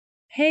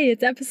Hey,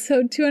 it's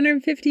episode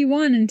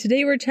 251, and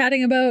today we're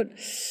chatting about,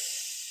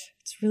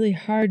 it's really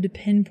hard to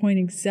pinpoint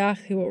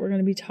exactly what we're going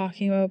to be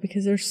talking about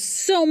because there's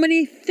so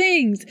many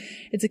things.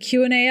 It's a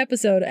Q&A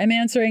episode. I'm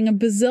answering a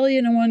bazillion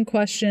and one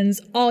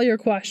questions, all your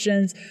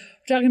questions.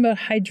 We're talking about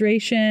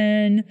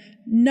hydration,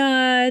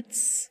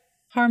 nuts,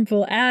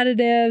 harmful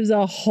additives,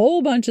 a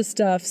whole bunch of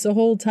stuff, so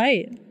hold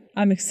tight.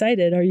 I'm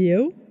excited. Are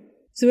you?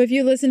 So if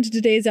you listen to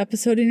today's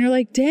episode and you're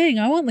like, dang,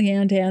 I want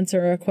Leanne to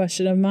answer a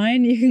question of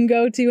mine, you can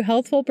go to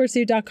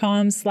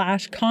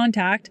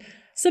healthfulpursuit.com/contact,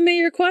 submit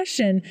your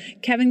question.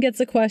 Kevin gets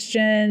the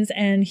questions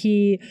and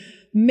he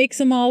makes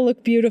them all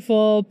look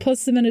beautiful,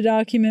 puts them in a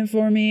document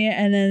for me,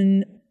 and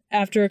then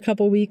after a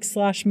couple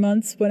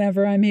weeks/months,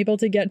 whenever I'm able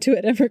to get to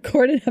it and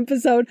record an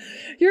episode,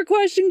 your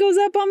question goes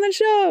up on the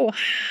show.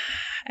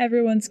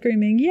 Everyone's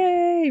screaming,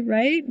 yay,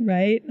 right?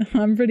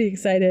 I'm pretty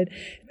excited.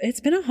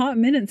 It's been a hot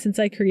minute since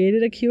I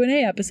created a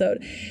Q&A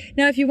episode.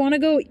 Now, if you want to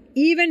go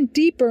even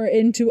deeper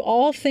into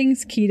all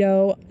things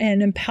keto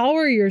and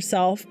empower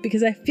yourself,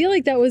 because I feel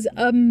like that was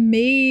a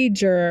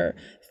major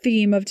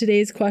theme of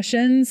today's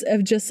questions,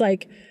 of just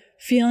like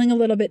feeling a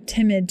little bit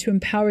timid to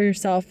empower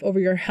yourself over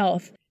your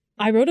health.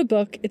 I wrote a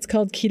book. It's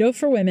called Keto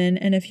for Women.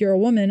 And if you're a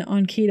woman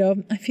on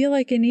keto, I feel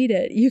like I need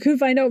it. You can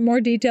find out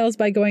more details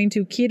by going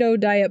to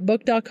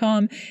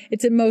ketodietbook.com.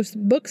 It's at most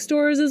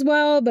bookstores as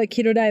well, but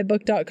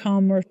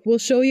ketodietbook.com will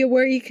show you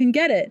where you can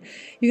get it.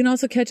 You can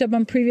also catch up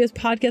on previous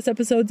podcast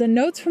episodes and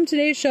notes from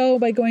today's show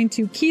by going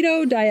to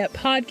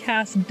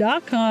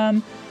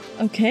ketodietpodcast.com.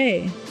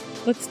 Okay,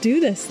 let's do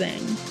this thing.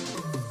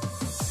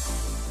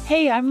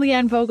 Hey, I'm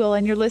Leanne Vogel,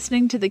 and you're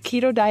listening to the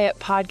Keto Diet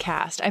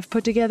Podcast. I've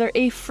put together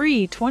a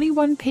free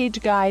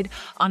 21-page guide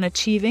on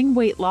achieving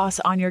weight loss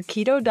on your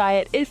keto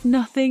diet if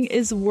nothing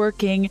is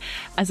working,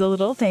 as a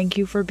little thank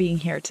you for being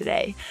here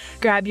today.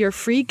 Grab your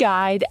free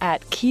guide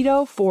at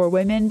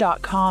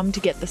ketoforwomen.com to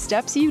get the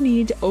steps you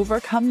need to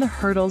overcome the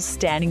hurdles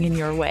standing in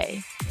your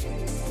way.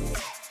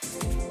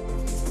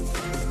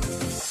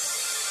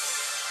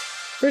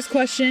 First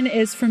question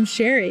is from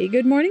Sherry.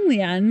 Good morning,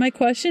 Leanne. My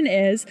question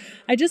is,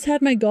 I just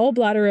had my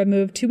gallbladder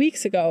removed 2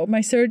 weeks ago.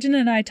 My surgeon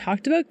and I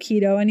talked about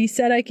keto, and he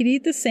said I could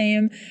eat the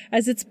same,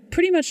 as it's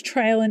pretty much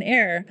trial and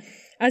error.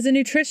 As a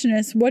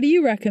nutritionist, what do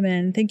you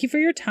recommend? Thank you for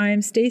your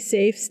time. Stay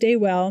safe, stay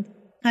well.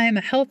 I am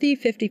a healthy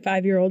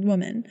 55-year-old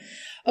woman.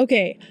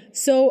 Okay,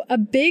 so a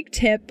big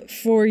tip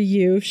for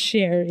you,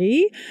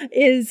 Sherry,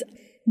 is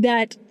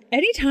that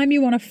anytime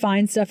you want to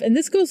find stuff, and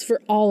this goes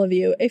for all of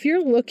you, if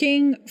you're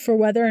looking for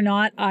whether or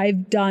not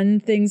I've done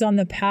things on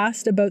the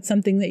past about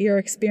something that you're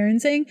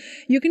experiencing,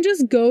 you can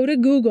just go to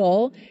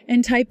Google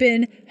and type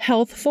in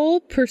Healthful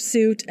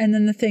Pursuit and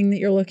then the thing that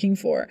you're looking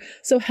for.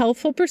 So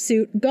Healthful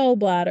Pursuit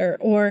gallbladder,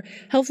 or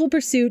Healthful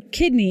Pursuit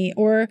kidney,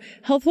 or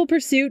Healthful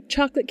Pursuit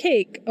chocolate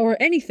cake, or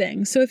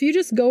anything. So if you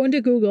just go into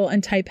Google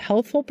and type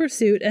Healthful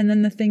Pursuit and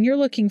then the thing you're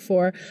looking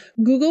for,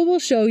 Google will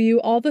show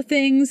you all the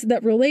things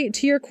that relate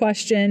to your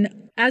question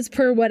as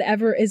per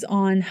whatever is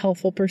on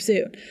Healthful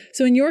Pursuit.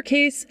 So in your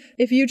case,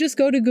 if you just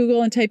go to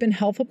Google and type in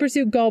Healthful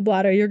Pursuit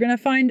gallbladder, you're going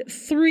to find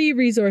 3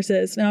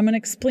 resources. Now I'm going to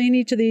explain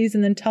each of these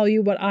and then tell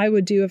you what I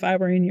would do if I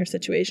were in your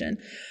situation.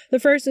 The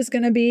first is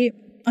going to be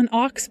an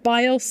ox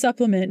bile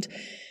supplement.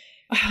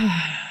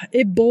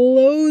 It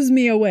blows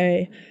me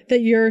away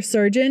that your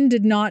surgeon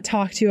did not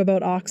talk to you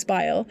about ox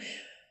bile.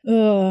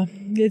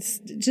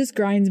 It just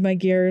grinds my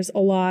gears a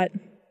lot.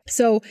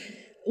 So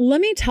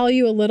let me tell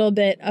you a little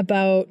bit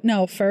about,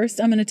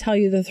 first I'm going to tell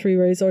you the 3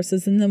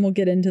 resources and then we'll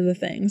get into the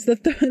things.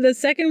 The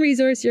second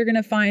resource you're going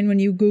to find when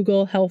you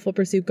Google Healthful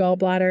Pursuit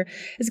gallbladder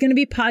is going to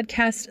be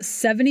podcast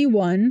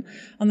 71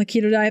 on the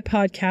Keto Diet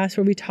Podcast,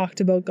 where we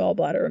talked about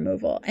gallbladder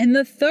removal. And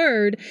the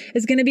third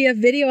is going to be a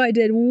video I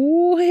did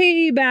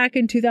way back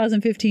in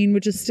 2015,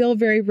 which is still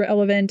very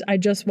relevant. I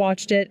just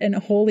watched it and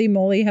holy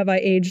moly, have I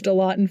aged a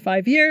lot in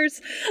 5 years.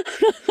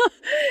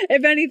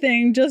 If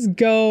anything, just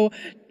go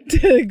to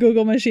the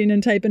Google machine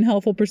and type in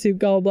Healthful Pursuit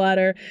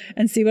gallbladder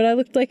and see what I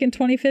looked like in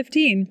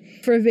 2015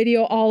 for a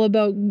video all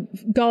about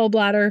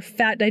gallbladder,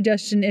 fat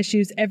digestion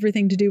issues,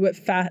 everything to do with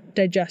fat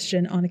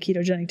digestion on a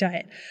ketogenic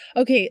diet.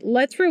 Okay,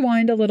 let's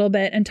rewind a little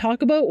bit and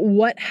talk about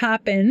what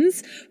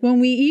happens when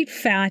we eat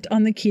fat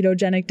on the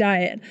ketogenic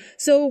diet.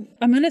 So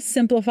I'm going to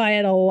simplify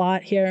it a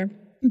lot here.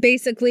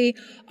 Basically,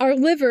 our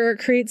liver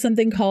creates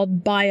something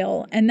called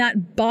bile, and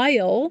that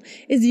bile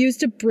is used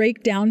to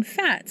break down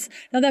fats.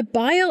 Now, that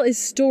bile is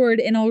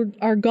stored in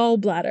our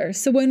gallbladder.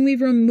 So when we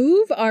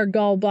remove our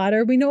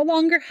gallbladder, we no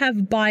longer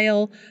have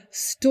bile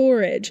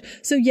storage.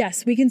 So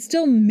yes, we can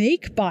still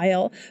make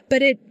bile,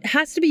 but it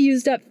has to be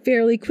used up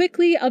fairly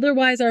quickly.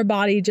 Otherwise, our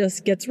body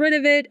just gets rid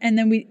of it, and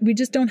then we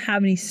just don't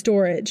have any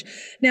storage.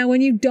 Now,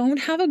 when you don't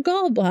have a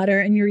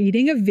gallbladder and you're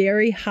eating a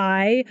very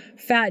high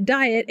fat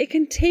diet, it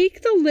can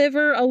take the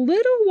liver a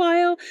little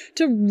while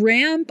to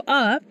ramp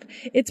up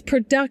its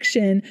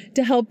production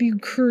to help you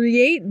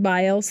create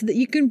bile so that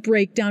you can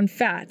break down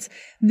fats.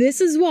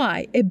 This is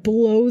why it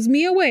blows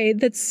me away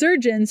that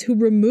surgeons who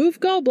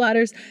remove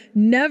gallbladders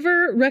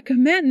never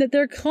recommend that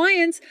their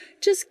clients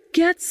just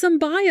get some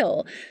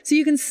bile. So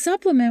you can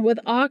supplement with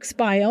ox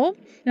bile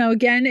Now,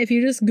 again, if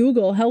you just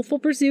Google Healthful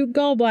Pursuit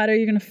gallbladder,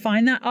 you're going to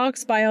find that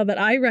ox bile that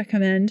I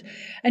recommend.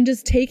 And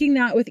just taking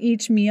that with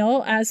each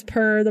meal as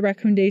per the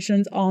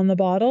recommendations on the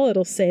bottle,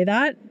 it'll say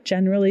that,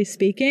 generally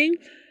speaking,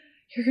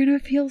 you're going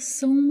to feel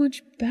so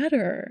much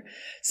better.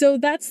 So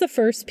that's the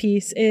first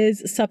piece,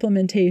 is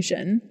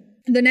supplementation.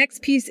 The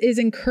next piece is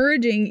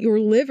encouraging your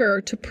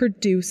liver to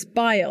produce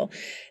bile.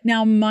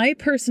 Now, my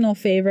personal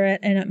favorite,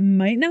 and it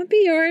might not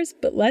be yours,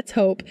 but let's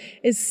hope,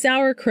 is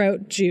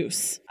sauerkraut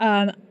juice.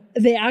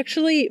 They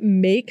actually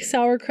make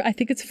sauerkraut. I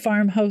think it's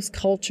Farmhouse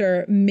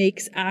Culture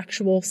makes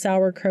actual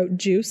sauerkraut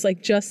juice,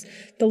 like just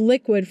the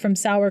liquid from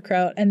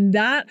sauerkraut. And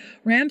that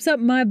ramps up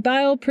my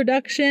bile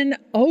production.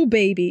 Oh,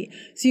 baby.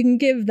 So you can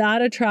give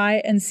that a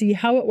try and see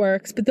how it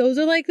works. But those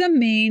are like the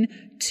main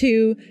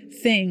two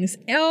things.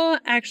 Oh,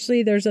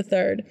 actually, there's a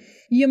third.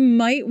 You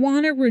might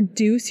want to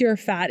reduce your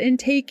fat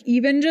intake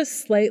even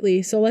just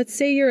slightly. So let's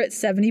say you're at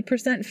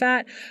 70%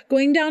 fat,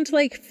 going down to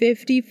like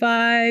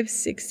 55,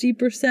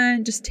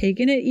 60%, just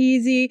taking it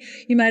easy.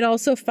 You might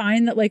also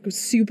find that like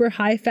super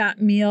high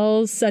fat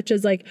meals, such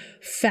as like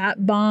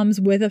fat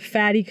bombs with a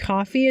fatty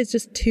coffee, is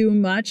just too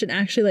much and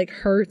actually like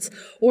hurts,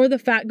 or the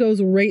fat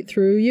goes right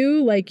through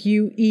you. Like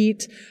you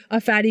eat a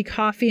fatty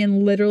coffee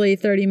and literally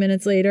 30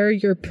 minutes later,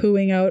 you're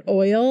pooing out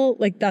oil.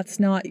 Like that's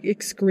not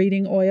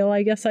excreting oil,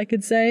 I guess I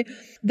could say.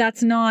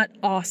 That's not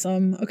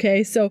awesome.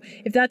 Okay. So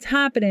if that's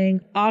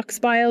happening, ox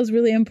bile is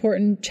really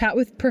important. Chat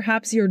with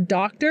perhaps your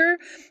doctor.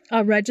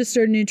 A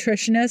registered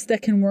nutritionist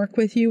that can work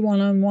with you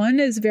one-on-one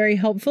is very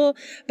helpful.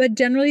 But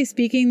generally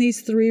speaking,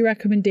 these three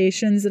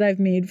recommendations that I've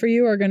made for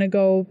you are going to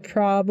go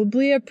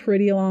probably a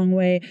pretty long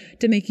way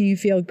to making you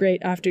feel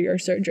great after your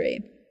surgery.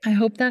 I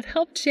hope that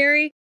helped,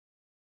 Sherry.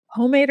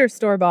 Homemade or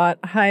store-bought,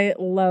 I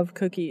love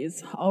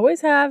cookies.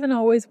 Always have and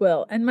always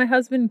will. And my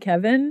husband,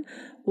 Kevin,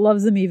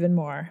 loves them even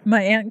more.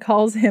 My aunt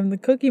calls him the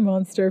Cookie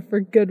Monster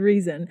for good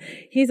reason.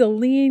 He's a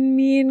lean,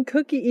 mean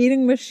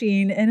cookie-eating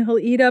machine, and he'll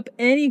eat up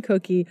any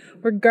cookie,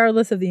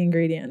 regardless of the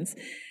ingredients.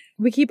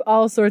 We keep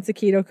all sorts of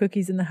keto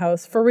cookies in the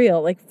house, for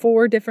real, like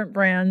 4 different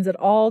brands at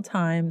all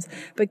times.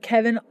 But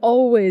Kevin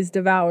always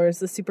devours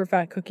the super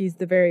fat cookies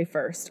the very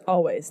first,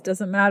 always.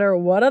 Doesn't matter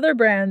what other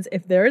brands,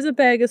 if there is a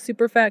bag of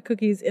super fat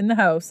cookies in the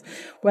house,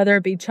 whether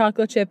it be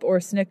chocolate chip or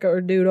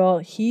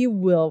snickerdoodle, he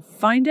will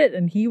find it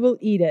and he will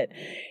eat it.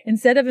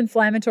 Instead of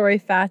inflammatory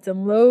fats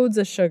and loads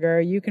of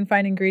sugar, you can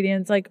find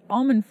ingredients like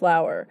almond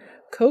flour,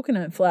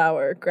 coconut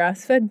flour,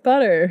 grass-fed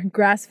butter,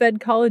 grass-fed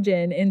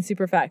collagen in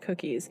super fat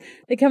cookies.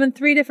 They come in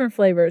 3 different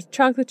flavors: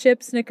 chocolate chip,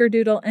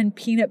 snickerdoodle, and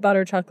peanut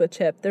butter chocolate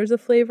chip. There's a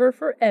flavor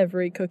for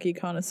every cookie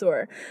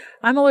connoisseur.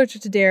 I'm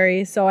allergic to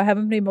dairy, so I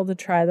haven't been able to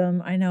try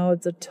them. I know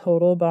it's a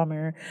total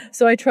bummer.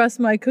 So I trust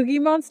my Cookie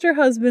Monster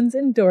husband's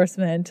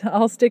endorsement.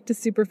 I'll stick to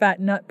super fat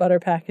nut butter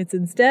packets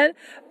instead,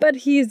 but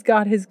he's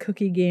got his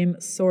cookie game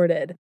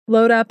sorted.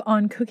 Load up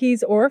on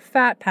cookies or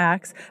fat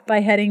packs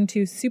by heading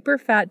to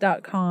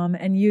superfat.com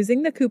and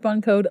using the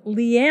coupon code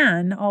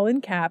Leanne, all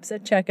in caps,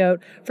 at checkout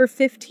for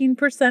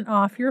 15%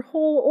 off your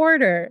whole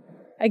order.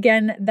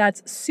 Again,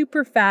 that's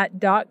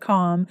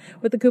superfat.com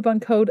with the coupon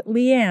code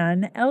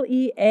Leanne,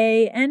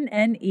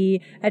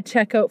 Leanne, at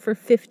checkout for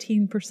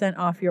 15%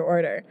 off your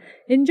order.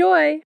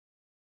 Enjoy!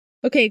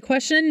 Okay,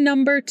 question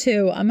number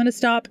 2. I'm going to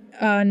stop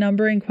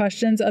numbering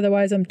questions.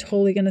 Otherwise, I'm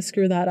totally going to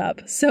screw that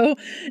up. So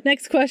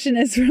next question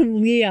is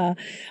from Leah.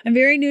 I'm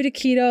very new to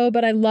keto,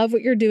 but I love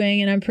what you're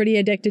doing and I'm pretty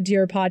addicted to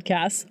your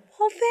podcast.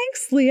 Well,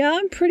 thanks, Leah.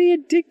 I'm pretty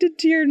addicted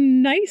to your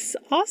nice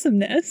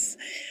awesomeness.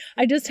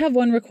 I just have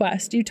one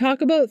request. You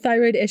talk about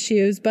thyroid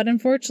issues, but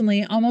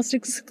unfortunately, almost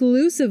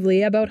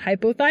exclusively about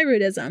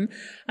hypothyroidism.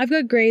 I've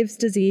got Graves'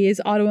 disease,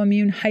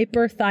 autoimmune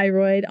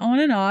hyperthyroid, on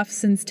and off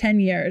since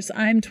 10 years.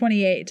 I'm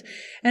 28,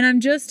 and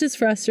I'm just as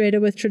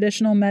frustrated with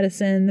traditional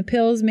medicine. The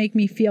pills make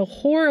me feel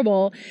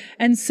horrible,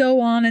 and so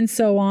on and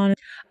so on.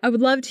 I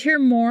would love to hear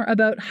more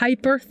about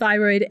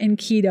hyperthyroid and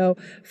keto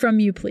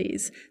from you,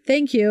 please.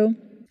 Thank you.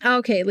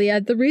 Okay,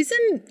 Leah, the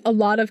reason a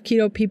lot of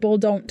keto people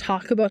don't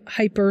talk about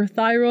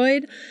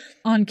hyperthyroid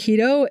on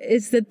keto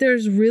is that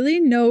there's really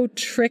no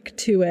trick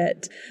to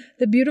it.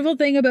 The beautiful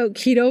thing about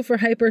keto for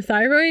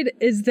hyperthyroid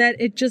is that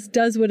it just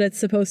does what it's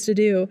supposed to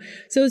do.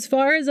 So as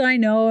far as I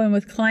know, and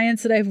with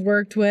clients that I've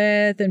worked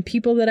with and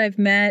people that I've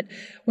met,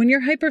 when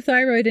you're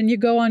hyperthyroid and you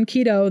go on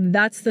keto,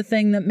 that's the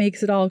thing that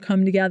makes it all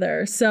come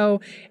together. So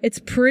it's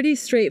pretty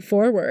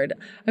straightforward.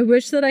 I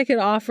wish that I could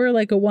offer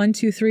like a 1,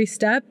 2, 3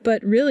 step,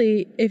 but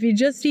really, if you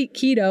just eat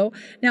keto,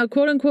 now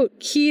quote unquote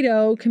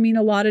keto can mean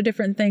a lot of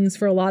different things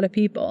for a lot of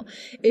people.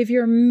 If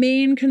your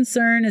main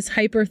concern is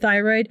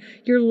hyperthyroid,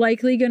 you're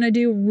likely going to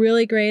do really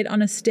great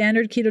on a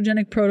standard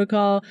ketogenic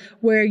protocol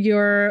where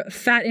your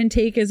fat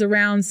intake is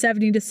around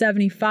 70 to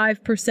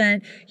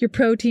 75%, your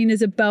protein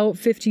is about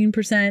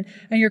 15%,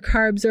 and your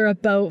carbs are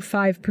about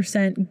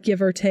 5%,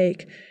 give or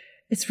take.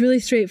 It's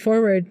really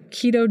straightforward.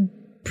 Keto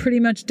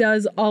pretty much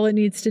does all it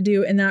needs to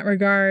do in that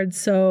regard.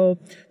 So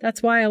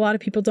that's why a lot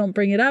of people don't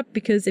bring it up,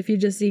 because if you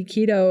just eat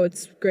keto,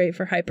 it's great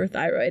for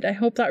hyperthyroid. I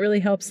hope that really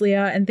helps,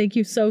 Leah. And thank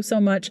you so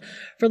much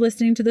for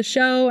listening to the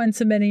show and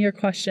submitting your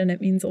question. It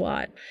means a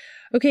lot.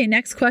 Okay,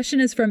 next question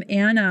is from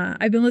Anna.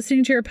 I've been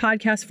listening to your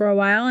podcast for a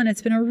while, and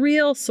it's been a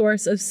real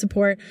source of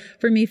support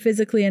for me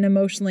physically and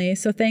emotionally.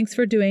 So thanks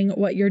for doing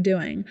what you're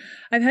doing.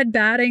 I've had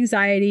bad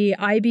anxiety,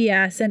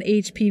 IBS, and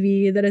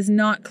HPV that is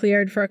not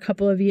cleared for a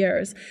couple of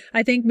years.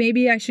 I think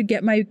maybe I should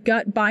get my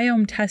gut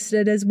biome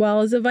tested as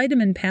well as a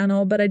vitamin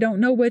panel, but I don't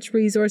know which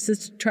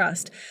resources to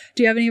trust.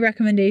 Do you have any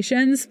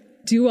recommendations?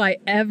 Do I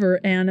ever,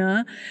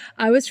 Anna?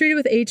 I was treated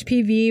with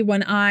HPV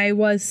when I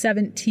was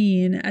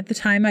 17. At the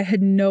time, I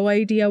had no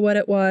idea what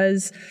it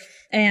was.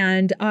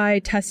 And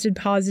I tested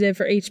positive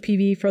for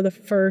HPV for the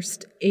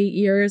first 8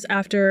 years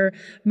after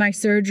my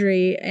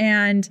surgery.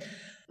 And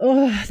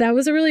that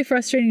was a really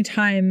frustrating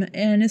time.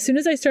 And as soon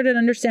as I started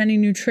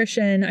understanding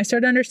nutrition, I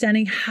started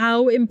understanding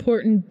how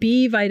important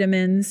B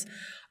vitamins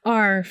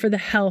are for the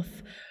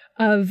health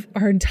of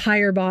our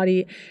entire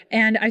body.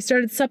 And I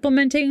started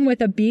supplementing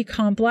with a B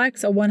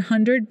complex, a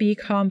 100 B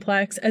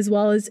complex, as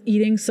well as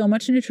eating so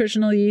much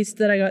nutritional yeast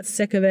that I got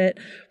sick of it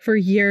for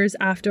years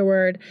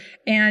afterward.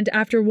 And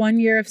after 1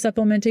 year of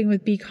supplementing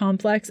with B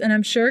complex, and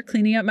I'm sure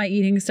cleaning up my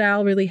eating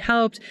style really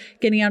helped,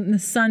 getting out in the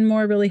sun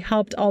more really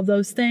helped, all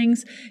those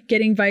things,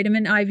 getting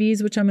vitamin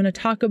IVs, which I'm going to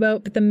talk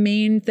about. But the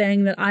main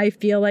thing that I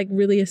feel like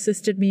really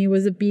assisted me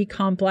was a B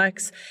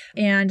complex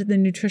and the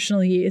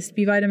nutritional yeast.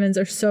 B vitamins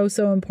are so,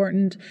 so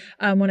important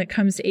when it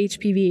comes to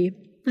HPV.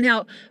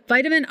 Now,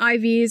 vitamin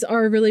IVs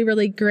are really,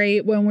 really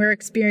great when we're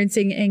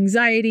experiencing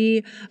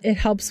anxiety. It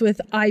helps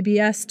with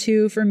IBS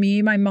too. For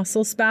me, my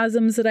muscle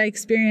spasms that I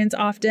experience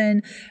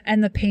often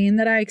and the pain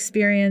that I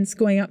experience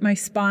going up my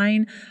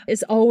spine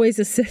is always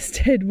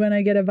assisted when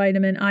I get a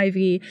vitamin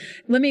IV.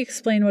 Let me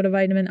explain what a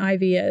vitamin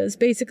IV is.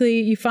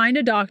 Basically, you find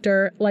a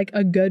doctor, like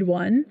a good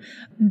one,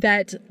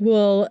 that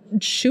will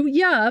shoot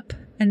you up.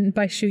 And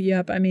by shoot you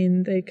up, I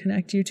mean they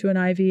connect you to an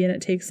IV and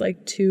it takes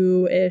like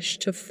 2-ish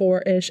to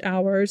 4-ish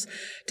hours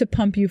to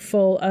pump you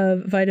full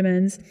of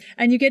vitamins.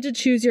 And you get to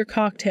choose your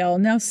cocktail.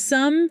 Now,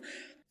 some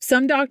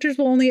doctors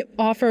will only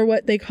offer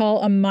what they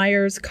call a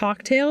Myers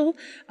cocktail,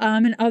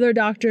 and other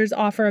doctors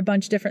offer a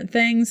bunch of different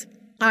things.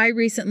 I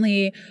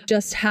recently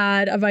just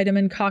had a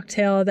vitamin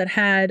cocktail that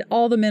had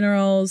all the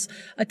minerals,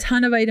 a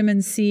ton of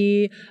vitamin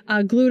C,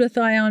 a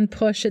glutathione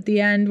push at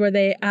the end where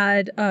they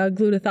add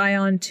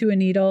glutathione to a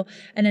needle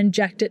and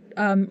inject it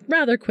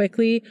rather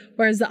quickly,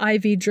 whereas the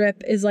IV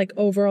drip is like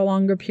over a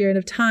longer period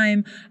of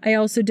time. I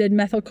also did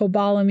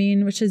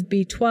methylcobalamin, which is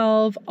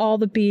B12, all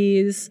the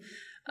Bs.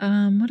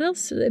 What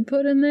else did they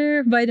put in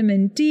there?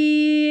 Vitamin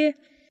D.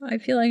 I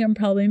feel like I'm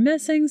probably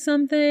missing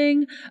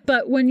something.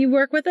 But when you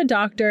work with a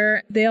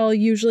doctor, they'll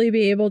usually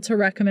be able to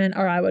recommend,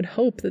 or I would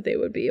hope that they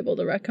would be able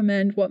to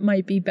recommend what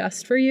might be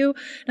best for you.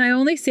 And I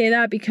only say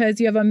that because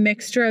you have a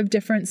mixture of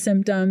different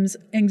symptoms,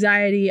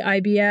 anxiety,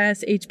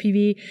 IBS,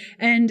 HPV,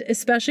 and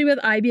especially with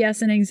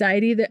IBS and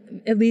anxiety, that,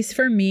 at least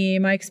for me,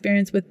 my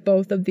experience with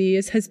both of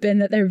these has been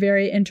that they're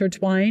very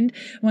intertwined.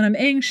 When I'm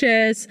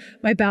anxious,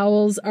 my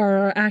bowels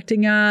are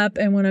acting up.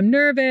 And when I'm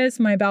nervous,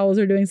 my bowels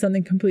are doing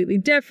something completely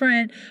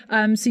different.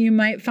 So you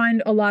might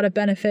find a lot of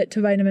benefit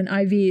to vitamin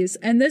IVs.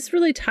 And this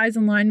really ties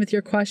in line with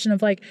your question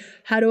of like,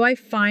 how do I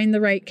find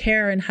the right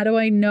care and how do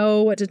I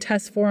know what to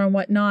test for and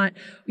what not?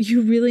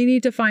 You really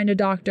need to find a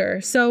doctor.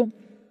 So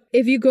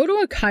if you go to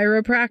a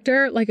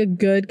chiropractor, like a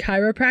good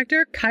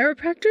chiropractor,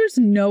 chiropractors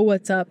know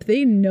what's up.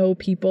 They know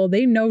people.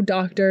 They know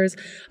doctors.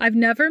 I've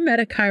never met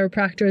a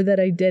chiropractor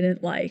that I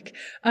didn't like.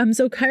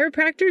 So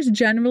chiropractors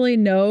generally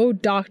know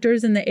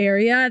doctors in the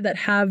area that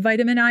have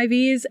vitamin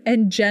IVs.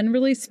 And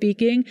generally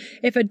speaking,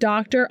 if a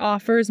doctor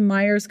offers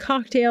Myers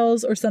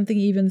cocktails or something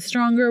even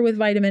stronger with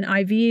vitamin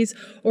IVs,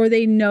 or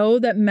they know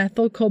that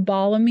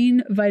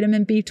methylcobalamin,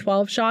 vitamin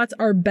B12 shots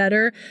are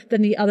better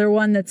than the other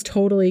one that's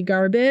totally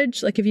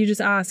garbage. Like if you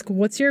just ask,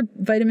 what's your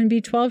vitamin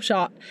B12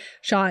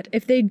 shot?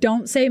 If they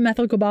don't say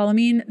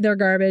methylcobalamin, they're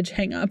garbage,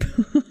 hang up.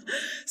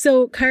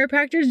 So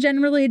chiropractors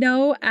generally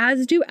know,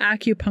 as do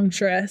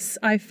acupuncturists.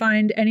 I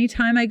find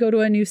anytime I go to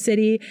a new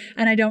city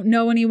and I don't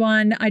know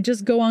anyone, I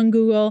just go on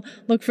Google,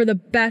 look for the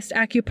best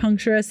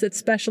acupuncturist that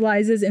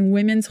specializes in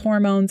women's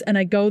hormones, and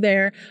I go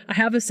there, I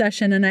have a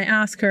session, and I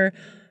ask her,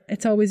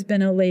 it's always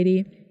been a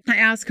lady, I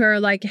ask her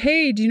like,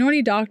 hey, do you know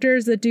any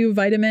doctors that do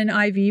vitamin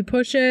IV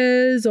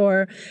pushes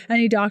or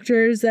any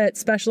doctors that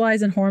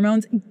specialize in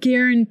hormones?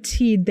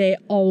 Guaranteed they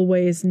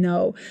always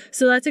know.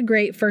 So that's a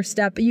great first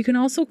step. But you can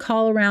also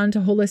call around to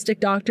holistic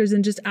doctors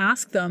and just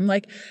ask them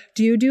like,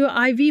 do you do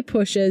IV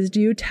pushes?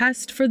 Do you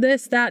test for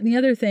this, that, and the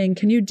other thing?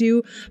 Can you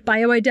do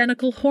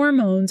bioidentical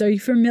hormones? Are you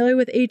familiar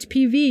with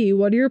HPV?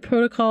 What are your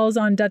protocols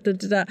on da, da,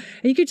 da, da?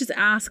 And you could just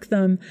ask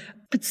them.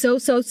 It's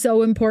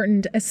so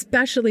important,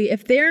 especially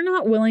if they're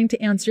not willing to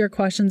answer your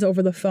questions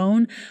over the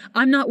phone.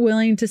 I'm not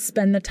willing to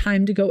spend the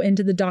time to go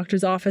into the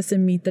doctor's office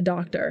and meet the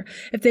doctor.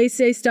 If they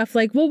say stuff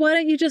like, well, why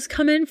don't you just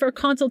come in for a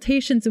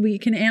consultation so we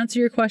can answer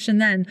your question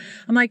then?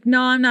 I'm like,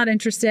 no, I'm not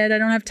interested. I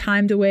don't have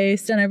time to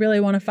waste. And I really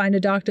want to find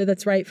a doctor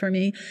that's right for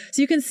me.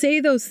 So you can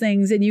say those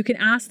things and you can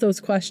ask those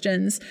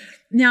questions.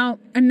 Now,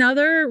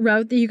 another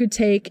route that you could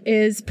take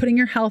is putting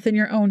your health in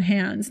your own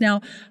hands.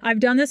 Now, I've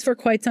done this for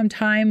quite some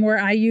time where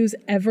I use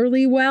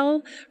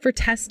Everlywell for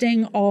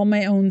testing all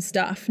my own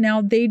stuff.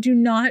 Now, they do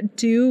not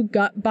do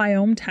gut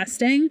biome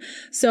testing,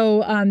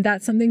 so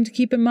that's something to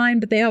keep in mind,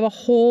 but they have a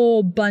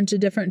whole bunch of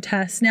different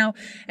tests. Now,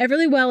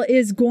 Everlywell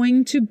is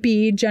going to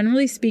be,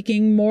 generally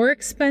speaking, more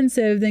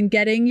expensive than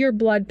getting your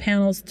blood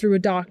panels through a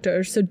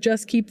doctor, so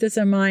just keep this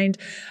in mind.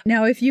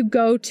 Now, if you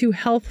go to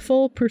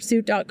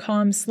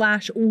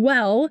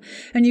healthfulpursuit.com/well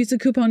and use the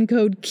coupon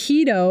code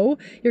KETO,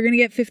 you're going to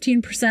get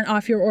 15%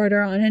 off your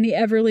order on any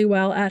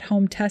Everlywell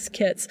at-home test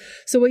kits.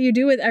 So what you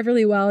do with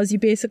Everlywell is you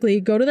basically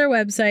go to their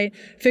website,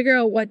 figure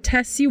out what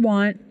tests you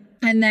want,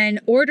 and then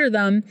order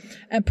them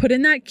and put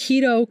in that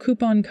keto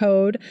coupon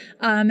code.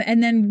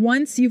 And then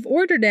once you've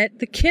ordered it,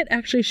 the kit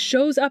actually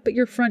shows up at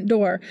your front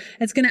door.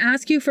 It's going to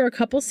ask you for a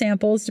couple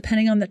samples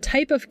depending on the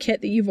type of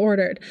kit that you've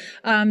ordered.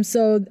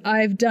 So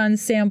I've done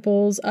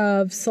samples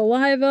of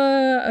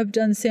saliva. I've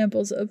done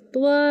samples of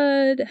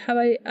blood.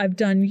 I've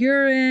done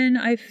urine,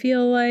 I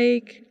feel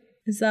like.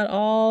 Is that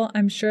all?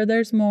 I'm sure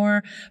there's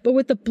more. But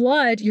with the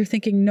blood, you're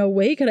thinking, no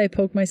way could I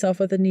poke myself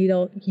with a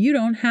needle. You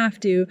don't have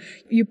to.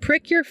 You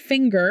prick your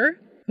finger,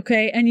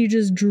 okay, and you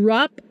just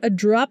drop a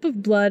drop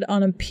of blood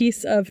on a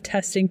piece of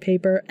testing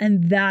paper,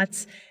 and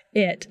that's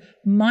it.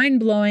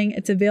 Mind blowing.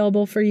 It's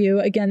available for you.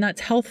 Again,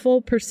 that's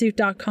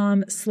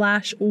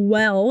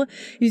healthfulpursuit.com/well.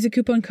 Use the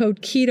coupon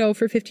code KETO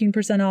for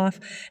 15% off.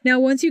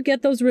 Now, once you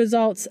get those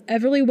results,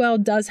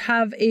 Everlywell does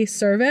have a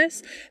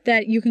service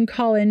that you can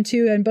call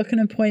into and book an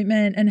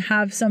appointment and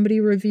have somebody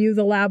review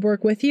the lab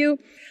work with you.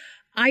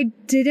 I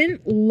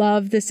didn't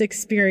love this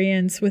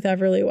experience with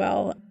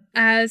Everlywell.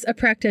 As a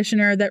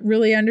practitioner that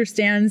really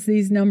understands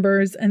these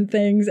numbers and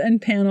things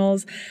and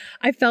panels,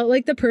 I felt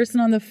like the person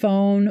on the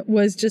phone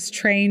was just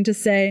trained to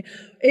say,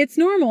 it's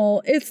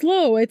normal, it's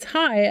low, it's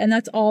high, and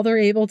that's all they're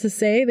able to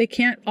say. They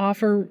can't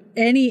offer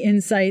any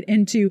insight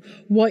into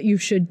what you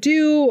should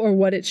do or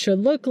what it should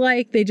look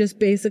like. They just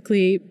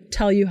basically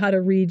tell you how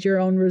to read your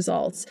own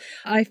results.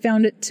 I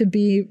found it to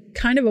be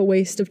kind of a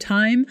waste of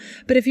time,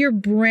 but if you're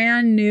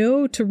brand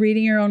new to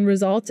reading your own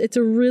results, it's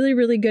a really,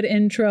 really good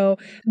intro.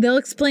 They'll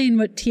explain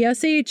what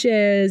TSH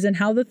is and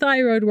how the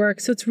thyroid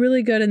works, so it's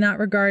really good in that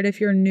regard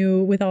if you're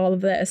new with all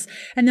of this.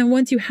 And then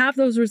once you have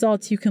those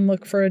results, you can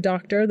look for a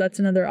doctor. That's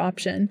another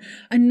option.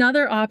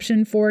 Another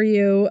option for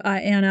you,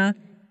 Anna,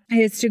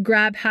 is to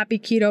grab Happy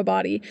Keto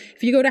Body.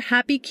 If you go to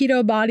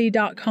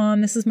happyketobody.com,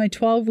 this is my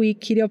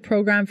 12-week keto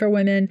program for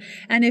women.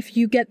 And if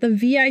you get the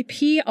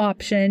VIP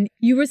option,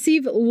 you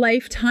receive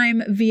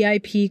lifetime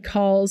VIP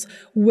calls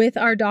with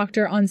our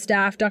doctor on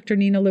staff, Dr.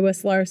 Nina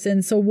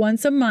Lewis-Larson. So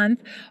once a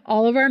month,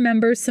 all of our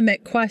members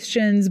submit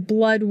questions,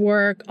 blood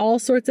work, all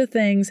sorts of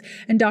things.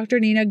 And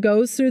Dr. Nina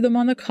goes through them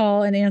on the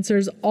call and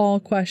answers all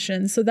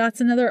questions. So that's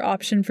another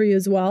option for you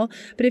as well.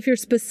 But if you're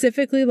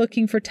specifically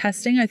looking for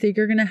testing, I think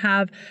you're going to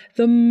have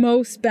the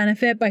most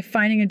benefit by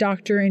finding a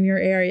doctor in your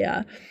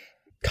area.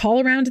 Call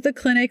around to the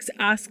clinics,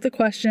 ask the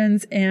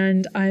questions,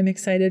 and I'm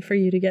excited for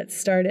you to get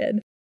started.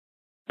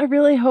 I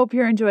really hope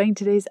you're enjoying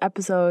today's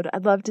episode.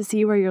 I'd love to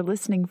see where you're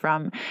listening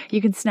from.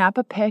 You can snap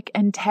a pic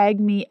and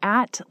tag me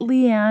at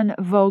Leanne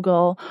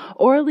Vogel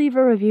or leave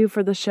a review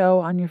for the show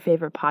on your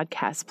favorite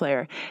podcast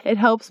player. It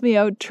helps me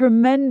out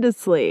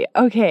tremendously.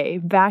 Okay,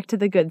 back to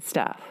the good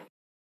stuff.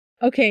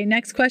 Okay,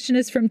 next question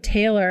is from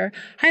Taylor.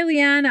 Hi,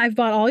 Leanne. I've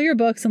bought all your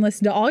books and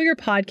listened to all your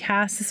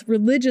podcasts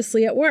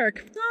religiously at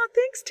work. Oh,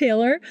 thanks,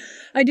 Taylor.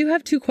 I do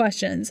have two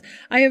questions.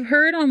 I have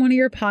heard on one of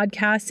your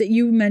podcasts that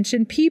you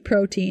mentioned pea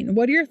protein.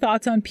 What are your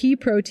thoughts on pea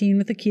protein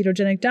with a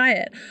ketogenic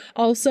diet?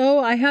 Also,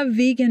 I have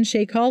vegan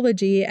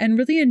Shakeology and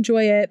really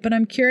enjoy it, but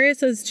I'm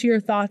curious as to your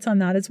thoughts on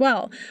that as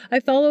well. I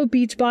follow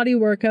Beachbody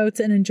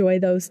workouts and enjoy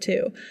those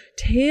too.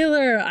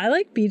 Taylor, I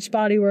like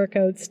Beachbody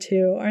workouts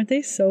too. Aren't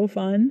they so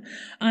fun?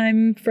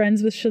 I'm friends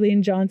with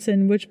Shalene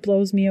Johnson, which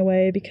blows me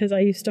away because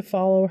I used to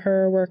follow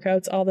her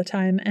workouts all the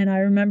time. And I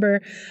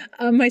remember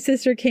my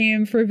sister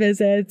came for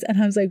visits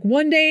and I was like,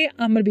 one day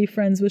I'm going to be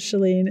friends with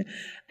Shalene.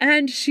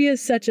 And she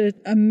is such an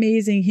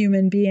amazing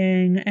human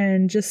being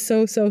and just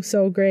so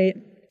great.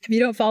 If you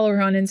don't follow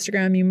her on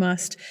Instagram, you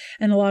must.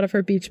 And a lot of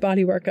her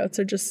Beachbody workouts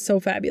are just so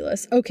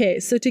fabulous.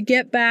 Okay, so to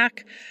get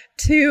back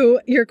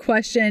to your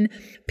question,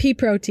 pea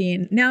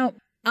protein. Now,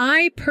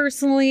 I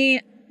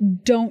personally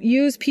don't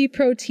use pea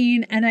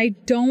protein and I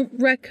don't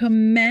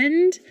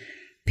recommend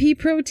pea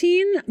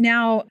protein.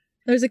 Now,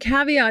 there's a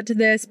caveat to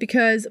this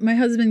because my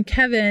husband,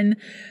 Kevin,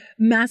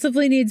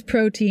 massively needs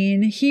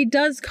protein. He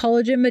does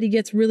collagen, but he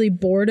gets really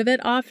bored of it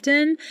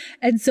often.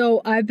 And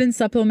so I've been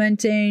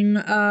supplementing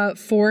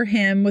for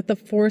him with the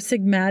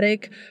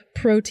 4-sigmatic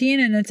protein,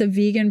 and it's a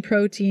vegan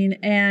protein,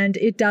 and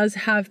it does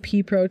have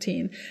pea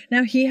protein.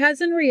 Now, he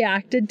hasn't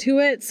reacted to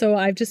it, so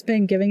I've just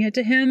been giving it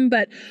to him,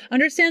 but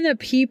understand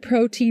that pea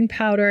protein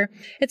powder,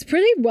 it's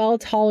pretty well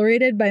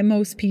tolerated by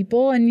most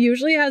people and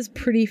usually has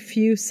pretty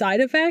few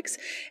side effects.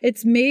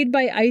 It's made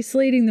by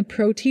isolating the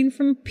protein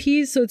from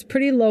peas, so it's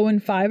pretty low in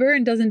fiber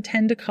and doesn't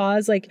tend to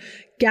cause like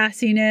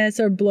gassiness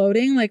or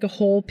bloating like a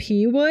whole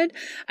pea would.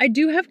 I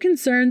do have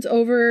concerns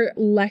over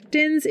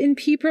lectins in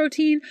pea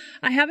protein.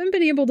 I haven't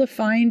been able to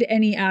find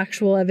any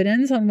actual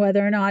evidence on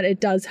whether or not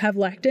it does have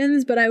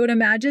lectins, but I would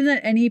imagine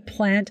that any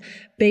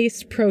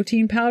plant-based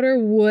protein powder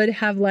would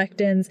have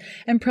lectins,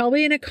 and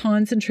probably in a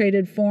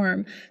concentrated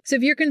form. So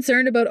if you're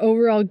concerned about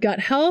overall gut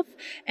health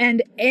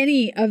and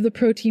any of the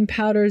protein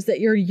powders that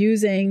you're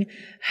using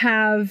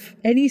have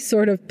any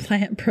sort of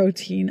plant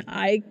protein,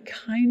 I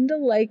kind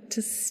of like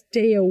to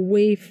stay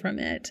away from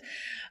it.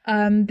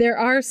 There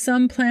are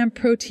some plant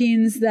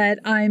proteins that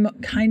I'm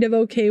kind of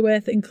okay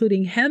with,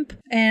 including hemp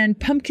and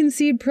pumpkin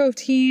seed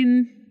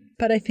protein,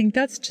 but I think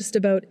that's just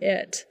about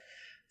it.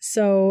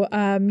 So,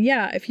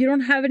 if you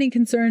don't have any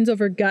concerns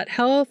over gut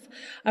health,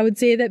 I would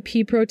say that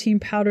pea protein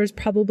powder is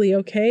probably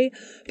okay,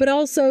 but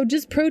also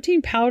just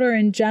protein powder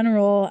in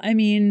general. I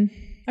mean,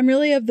 I'm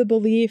really of the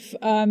belief,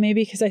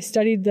 maybe because I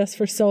studied this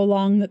for so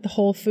long, that the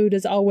whole food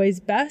is always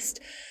best.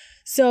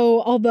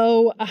 So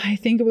although I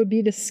think it would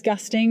be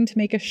disgusting to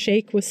make a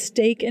shake with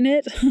steak in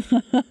it,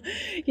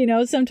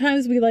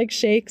 sometimes we like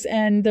shakes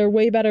and they're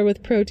way better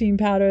with protein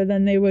powder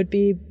than they would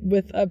be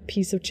with a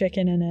piece of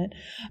chicken in it.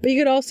 But you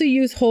could also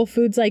use whole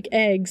foods like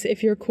eggs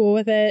if you're cool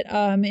with it.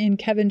 In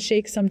Kevin's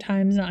shakes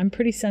sometimes, and I'm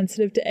pretty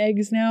sensitive to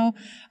eggs now,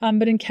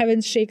 but in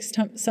Kevin's shakes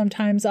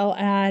sometimes I'll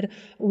add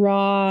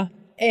raw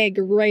egg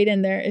right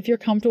in there. If you're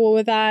comfortable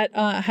with that,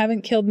 I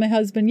haven't killed my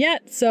husband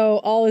yet, so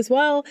all is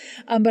well.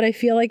 But I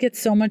feel like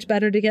it's so much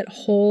better to get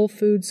whole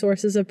food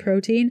sources of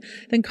protein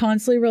than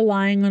constantly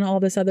relying on all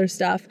this other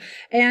stuff.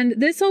 And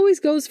this always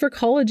goes for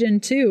collagen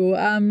too.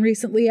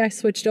 Recently I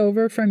switched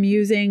over from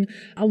using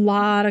a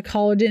lot of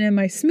collagen in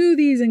my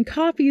smoothies and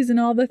coffees and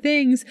all the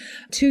things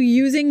to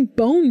using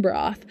bone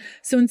broth.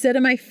 So instead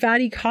of my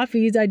fatty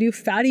coffees, I do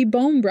fatty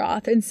bone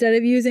broth. Instead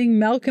of using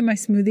milk in my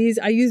smoothies,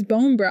 I use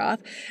bone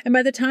broth. And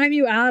by the time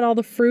you add all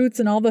the fruits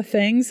and all the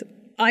things,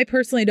 I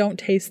personally don't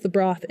taste the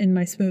broth in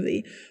my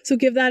smoothie. So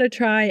give that a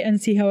try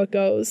and see how it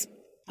goes.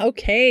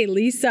 Okay,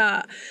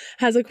 Lisa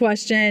has a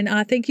question.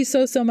 Thank you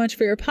so much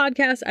for your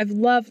podcast. I've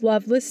loved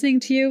listening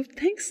to you.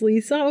 Thanks,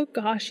 Lisa. Oh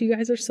gosh, you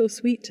guys are so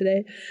sweet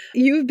today.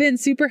 You've been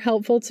super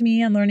helpful to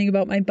me on learning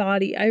about my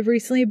body. I've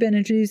recently been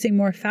introducing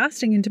more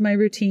fasting into my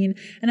routine,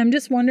 and I'm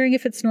just wondering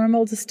if it's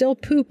normal to still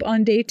poop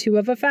on day 2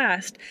 of a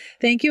fast.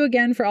 Thank you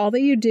again for all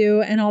that you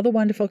do and all the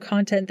wonderful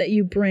content that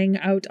you bring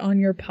out on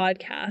your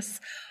podcasts.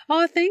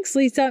 Oh, thanks,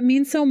 Lisa. It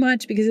means so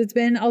much because it's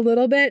been a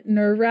little bit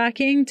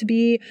nerve-wracking to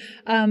be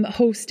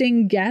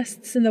hosting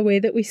guests in the way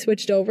that we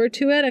switched over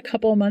to it a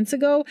couple of months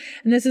ago.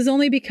 And this is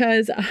only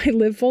because I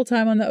live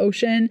full-time on the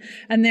ocean,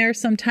 and there are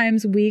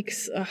sometimes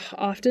weeks,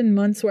 often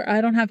months, where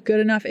I don't have good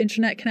enough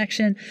internet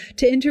connection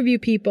to interview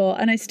people.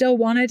 And I still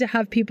wanted to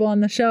have people on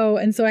the show.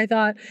 And so I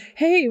thought,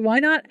 hey, why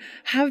not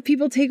have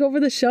people take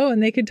over the show,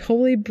 and they could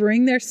totally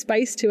bring their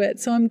spice to it.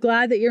 So I'm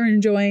glad that you're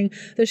enjoying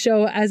the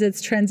show as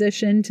it's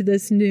transitioned to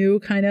this new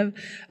kind of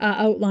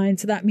outline.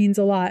 So that means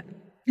a lot.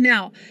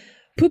 Now,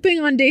 pooping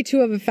on day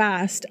 2 of a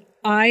fast,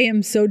 I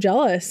am so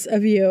jealous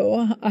of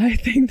you. I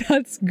think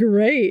that's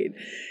great.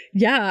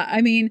 Yeah,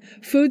 I mean,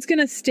 food's going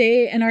to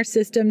stay in our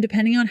system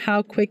depending on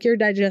how quick your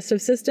digestive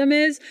system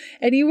is.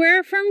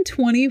 Anywhere from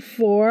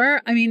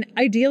 24, I mean,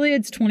 ideally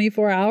it's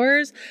 24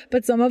 hours,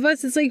 but some of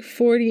us it's like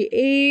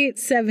 48,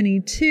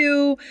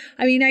 72.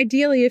 I mean,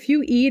 ideally, if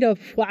you eat a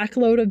whack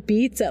load of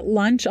beets at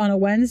lunch on a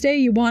Wednesday,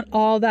 you want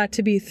all that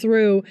to be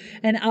through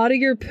and out of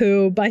your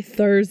poo by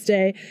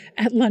Thursday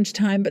at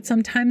lunchtime. But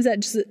sometimes that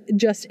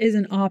just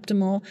isn't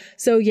optimal.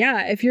 So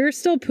yeah, if you're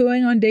still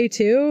pooing on day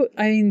 2,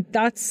 I mean,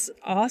 that's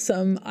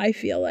awesome. I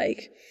feel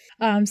like.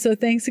 So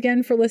thanks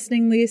again for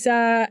listening,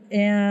 Lisa,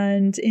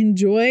 and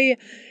enjoy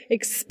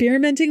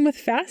experimenting with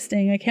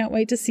fasting. I can't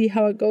wait to see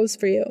how it goes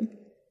for you.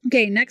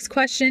 Okay, next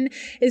question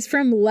is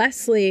from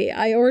Leslie.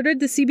 I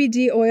ordered the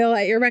CBD oil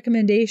at your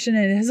recommendation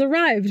and it has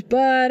arrived,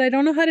 but I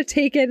don't know how to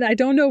take it. I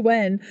don't know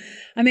when.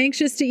 I'm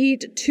anxious to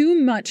eat too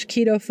much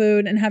keto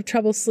food and have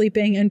trouble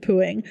sleeping and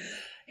pooing.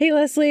 Hey,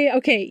 Leslie.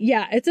 Okay.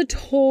 Yeah, it's a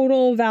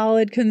total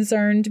valid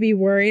concern to be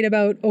worried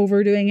about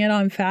overdoing it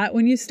on fat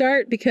when you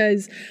start,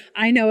 because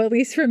I know, at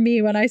least for me,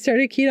 when I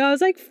started keto, I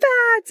was like,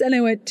 fats, and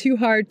I went too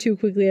hard too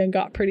quickly and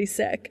got pretty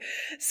sick.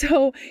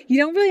 So you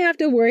don't really have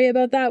to worry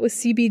about that with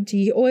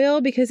CBD oil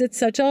because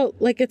it's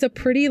it's a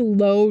pretty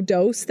low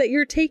dose that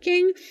you're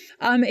taking.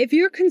 If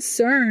you're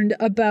concerned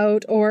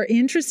about or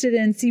interested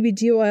in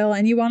CBD oil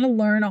and you want to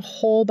learn a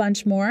whole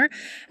bunch more,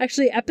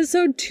 actually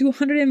episode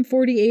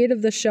 248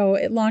 of the show,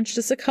 it launched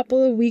just a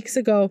couple of weeks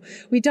ago.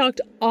 We talked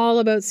all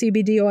about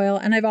CBD oil,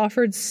 and I've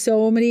offered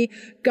so many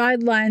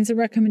guidelines and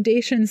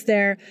recommendations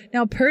there.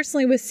 Now,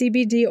 personally with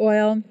CBD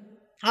oil,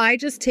 I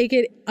just take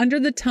it under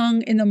the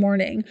tongue in the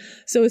morning.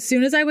 So as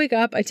soon as I wake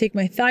up, I take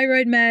my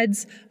thyroid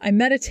meds, I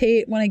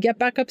meditate when I get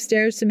back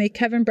upstairs to make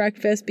Kevin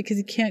breakfast because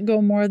he can't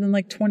go more than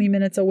like 20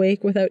 minutes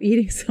awake without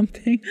eating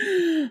something.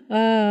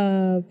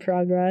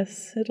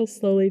 Progress. It'll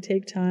slowly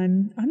take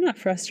time. I'm not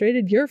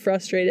frustrated. You're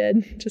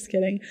frustrated. Just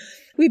kidding.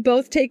 We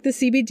both take the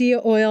CBD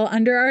oil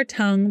under our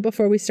tongue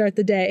before we start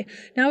the day.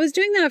 Now I was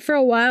doing that for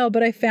a while,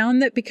 but I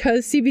found that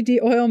because CBD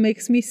oil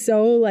makes me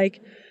so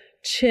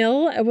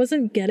chill, I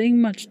wasn't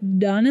getting much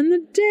done in the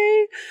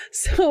day.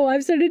 So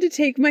I've started to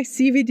take my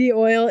CBD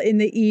oil in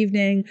the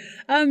evening,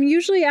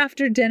 usually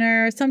after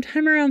dinner,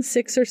 sometime around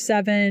 6 or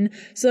 7,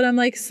 so that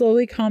I'm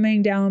slowly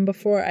calming down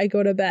before I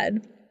go to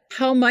bed.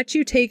 How much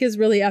you take is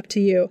really up to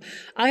you.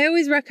 I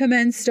always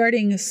recommend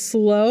starting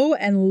slow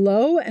and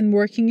low and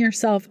working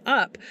yourself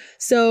up.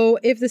 So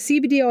if the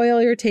CBD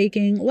oil you're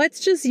taking, let's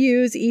just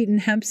use Eaton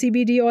Hemp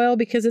CBD oil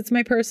because it's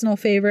my personal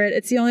favorite.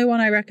 It's the only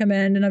one I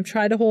recommend, and I've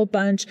tried a whole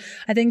bunch.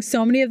 I think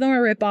so many of them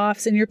are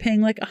ripoffs, and you're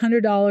paying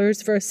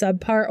 $100 for a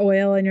subpar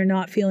oil and you're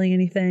not feeling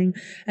anything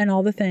and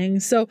all the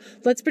things. So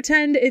let's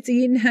pretend it's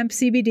Eaton Hemp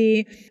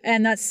CBD,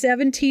 and that's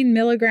 17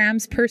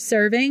 milligrams per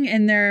serving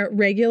in their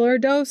regular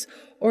dose,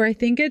 or I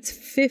think it's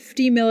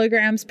 50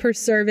 milligrams per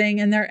serving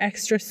in their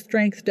extra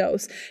strength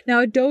dose. Now,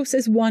 a dose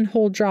is one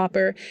whole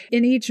dropper.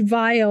 In each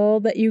vial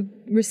that you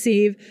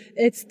receive,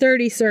 it's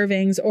 30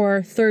 servings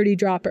or 30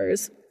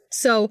 droppers.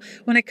 So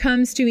when it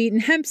comes to Eaton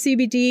Hemp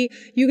CBD,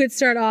 you could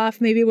start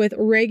off maybe with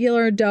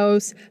regular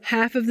dose,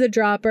 half of the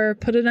dropper,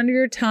 put it under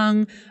your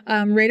tongue,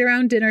 right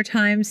around dinner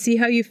time, see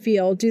how you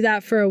feel. Do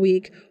that for a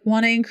week.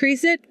 Want to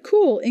increase it?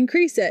 Cool,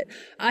 increase it.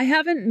 I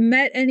haven't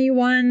met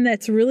anyone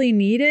that's really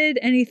needed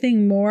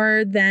anything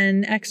more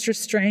than extra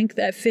strength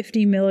at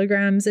 50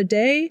 milligrams a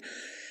day.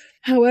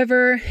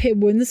 However, it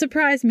wouldn't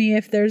surprise me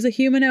if there's a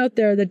human out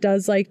there that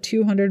does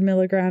 200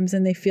 milligrams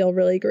and they feel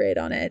really great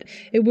on it.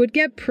 It would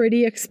get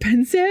pretty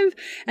expensive,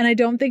 and I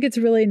don't think it's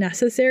really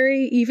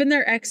necessary. Even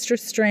their extra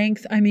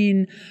strength,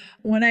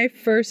 when I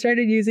first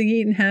started using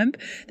Eaton Hemp,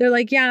 they're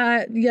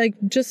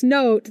just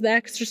note the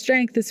extra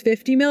strength is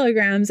 50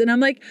 milligrams. And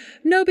I'm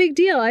no big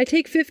deal. I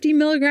take 50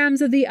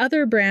 milligrams of the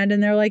other brand.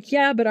 And they're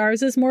yeah, but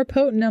ours is more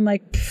potent. I'm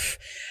pfft.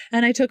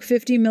 And I took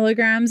 50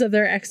 milligrams of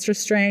their extra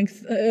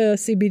strength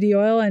CBD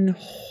oil, and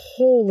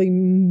holy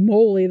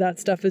moly, that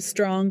stuff is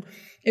strong.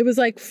 It was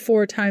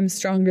 4 times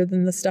stronger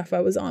than the stuff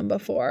I was on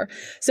before.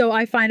 So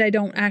I find I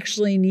don't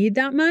actually need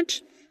that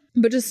much,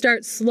 but just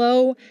start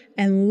slow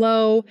and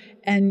low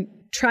and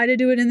try to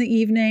do it in the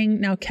evening.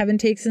 Now, Kevin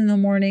takes it in the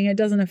morning. It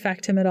doesn't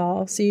affect him at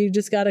all. So you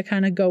just got to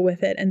kind of go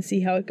with it and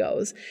see how it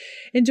goes.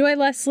 Enjoy,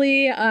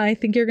 Leslie. I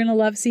think you're going to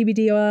love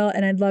CBD oil,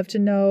 and I'd love to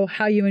know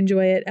how you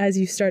enjoy it as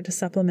you start to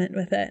supplement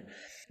with it.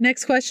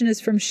 Next question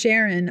is from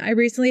Sharon. I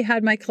recently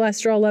had my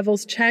cholesterol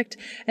levels checked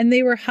and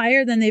they were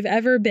higher than they've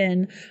ever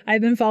been.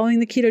 I've been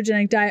following the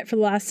ketogenic diet for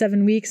the last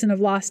 7 weeks and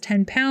have lost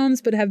 10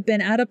 pounds, but have been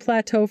at a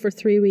plateau for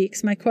 3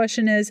 weeks. My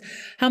question is,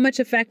 how much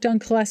effect on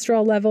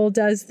cholesterol level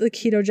does the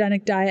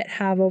ketogenic diet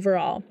have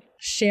overall?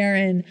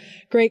 Sharon,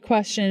 great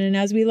question. And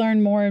as we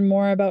learn more and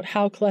more about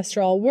how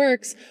cholesterol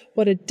works,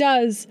 what it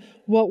does,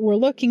 what we're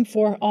looking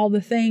for, all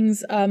the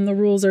things, the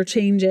rules are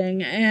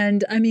changing.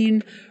 And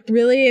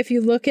really, if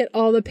you look at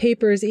all the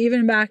papers,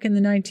 even back in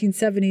the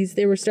 1970s,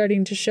 they were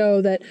starting to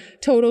show that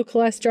total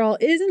cholesterol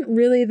isn't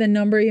really the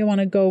number you want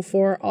to go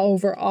for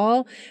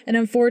overall. And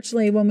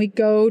unfortunately, when we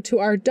go to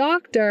our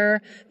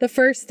doctor, the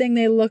first thing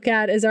they look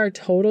at is our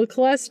total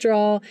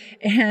cholesterol,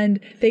 and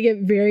they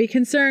get very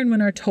concerned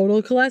when our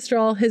total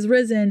cholesterol has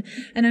risen.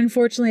 And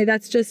unfortunately,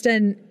 that's just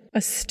a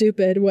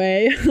stupid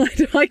way.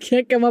 I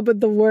can't come up with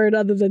the word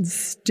other than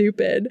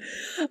stupid.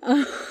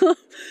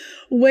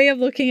 Way of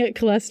looking at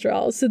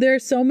cholesterol. So there are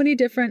so many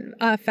different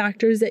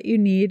factors that you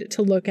need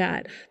to look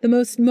at. The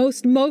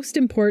most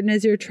important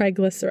is your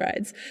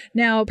triglycerides.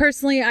 Now,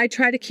 personally, I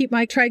try to keep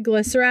my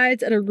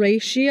triglycerides at a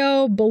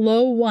ratio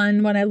below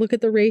 1 when I look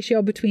at the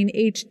ratio between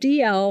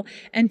HDL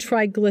and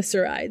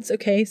triglycerides.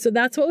 Okay, so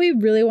that's what we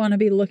really want to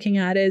be looking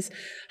at, is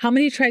how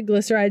many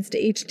triglycerides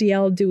to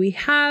HDL do we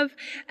have?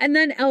 And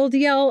then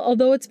LDL,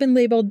 although it's been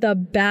labeled the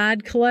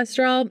bad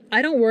cholesterol,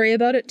 I don't worry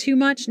about it too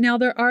much. Now,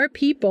 there are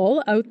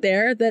people out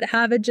there that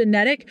have a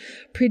genetic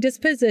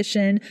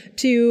predisposition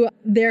to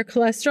their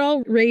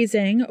cholesterol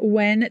raising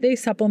when they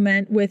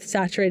supplement with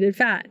saturated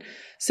fat.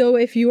 So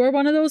if you are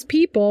one of those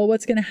people,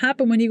 what's going to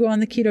happen when you go on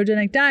the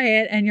ketogenic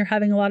diet and you're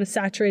having a lot of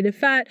saturated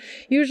fat,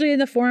 usually in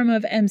the form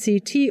of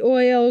MCT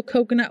oil,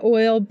 coconut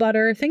oil,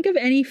 butter, think of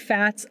any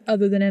fats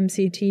other than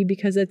MCT,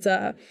 because it's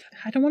I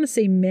don't want to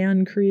say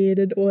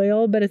man-created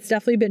oil, but it's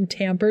definitely been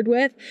tampered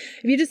with.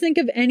 If you just think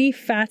of any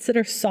fats that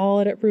are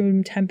solid at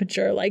room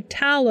temperature, like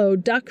tallow,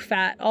 duck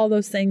fat, all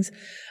those things,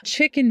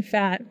 chicken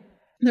fat,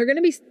 they're going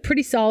to be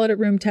pretty solid at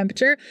room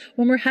temperature.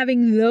 When we're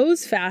having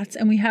those fats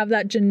and we have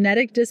that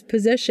genetic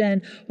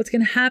disposition, what's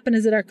going to happen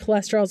is that our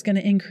cholesterol is going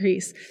to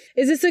increase.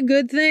 Is this a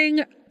good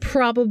thing?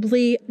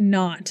 Probably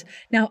not.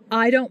 Now,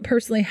 I don't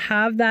personally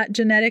have that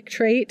genetic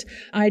trait.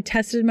 I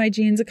tested my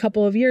genes a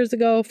couple of years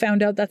ago,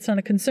 found out that's not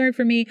a concern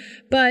for me,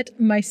 but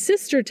my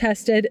sister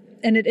tested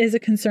and it is a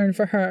concern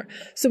for her.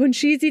 So when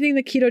she's eating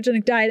the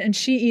ketogenic diet and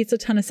she eats a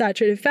ton of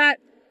saturated fat,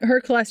 her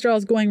cholesterol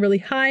is going really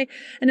high.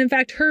 And in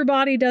fact, her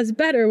body does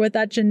better with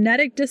that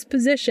genetic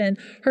disposition.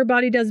 Her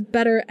body does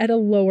better at a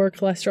lower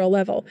cholesterol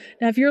level.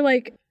 Now, if you're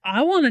like,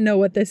 I want to know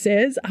what this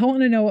is, I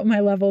want to know what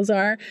my levels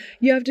are,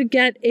 you have to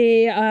get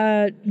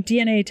a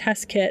DNA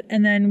test kit.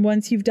 And then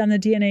once you've done the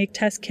DNA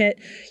test kit,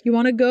 you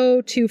want to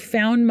go to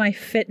Found My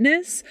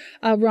Fitness.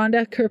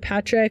 Rhonda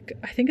Kirkpatrick,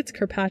 I think it's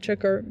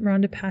Kirkpatrick or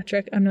Rhonda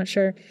Patrick, I'm not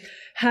sure,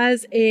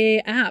 has a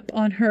app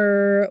on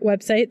her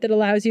website that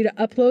allows you to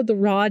upload the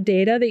raw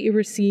data that you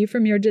receive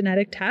from your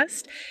genetic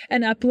test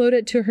and upload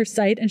it to her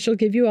site, and she'll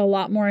give you a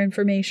lot more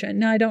information.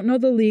 Now, I don't know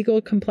the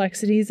legal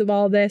complexities of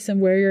all this and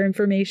where your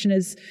information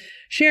is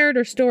shared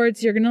or stored,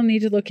 so you're going to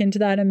need to look into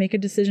that and make a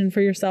decision for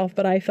yourself,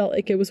 but I felt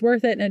like it was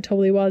worth it, and it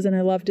totally was, and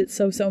I loved it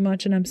so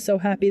much, and I'm so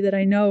happy that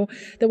I know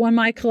that when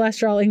my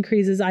cholesterol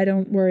increases, I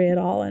don't worry at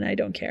all, and I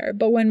don't care.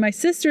 But when my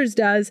sister's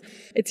does,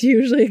 it's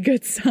usually a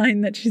good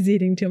sign that she's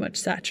eating too much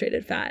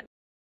saturated fat.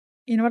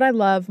 You know what I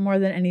love more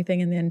than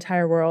anything in the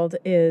entire world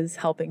is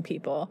helping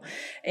people.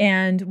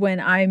 And when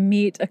I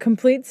meet a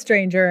complete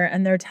stranger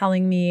and they're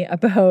telling me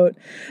about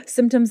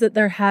symptoms that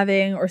they're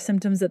having or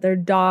symptoms that their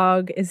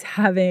dog is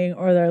having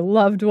or their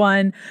loved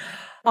one,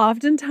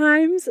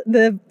 oftentimes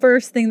the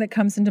first thing that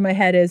comes into my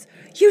head is,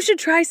 you should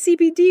try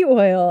CBD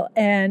oil.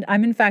 And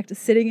I'm in fact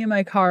sitting in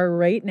my car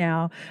right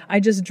now.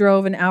 I just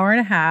drove an hour and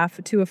a half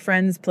to a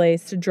friend's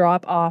place to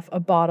drop off a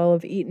bottle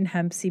of Eaton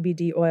Hemp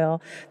CBD oil.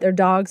 Their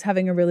dog's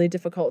having a really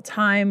difficult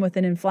time with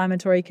an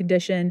inflammatory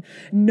condition.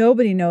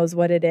 Nobody knows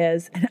what it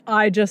is. And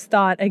I just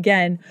thought,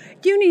 again,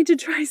 you need to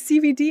try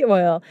CBD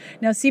oil.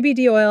 Now,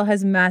 CBD oil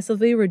has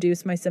massively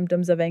reduced my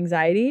symptoms of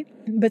anxiety,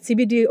 but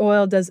CBD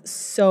oil does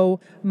so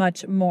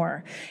much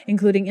more,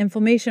 including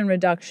inflammation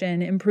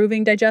reduction,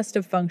 improving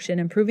digestive function,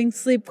 improving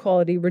sleep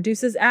quality,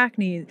 reduces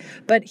acne.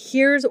 But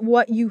here's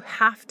what you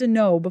have to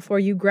know before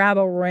you grab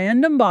a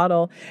random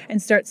bottle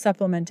and start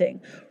supplementing.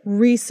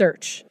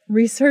 Research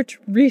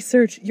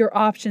your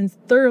options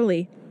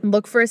thoroughly.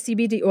 Look for a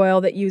CBD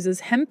oil that uses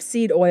hemp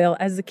seed oil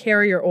as the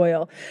carrier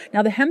oil.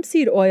 Now, the hemp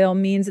seed oil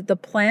means that the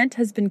plant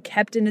has been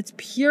kept in its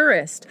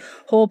purest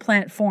whole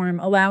plant form,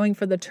 allowing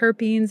for the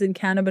terpenes and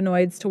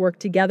cannabinoids to work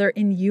together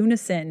in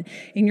unison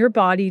in your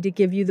body to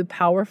give you the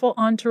powerful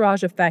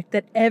entourage effect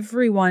that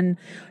everyone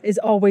is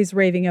always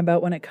raving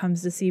about when it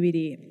comes to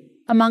CBD.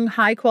 Among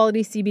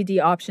high-quality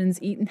CBD options,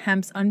 Eaton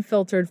Hemp's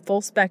unfiltered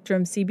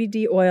full-spectrum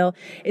CBD oil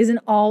is an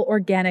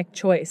all-organic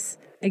choice.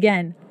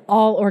 Again,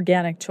 all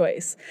organic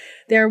choice.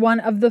 They're one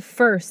of the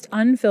first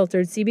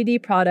unfiltered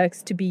CBD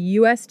products to be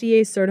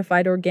USDA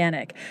certified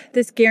organic.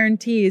 This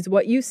guarantees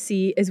what you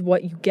see is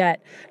what you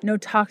get. No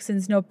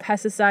toxins, no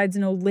pesticides,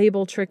 no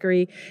label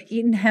trickery.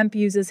 Eaton Hemp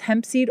uses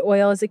hemp seed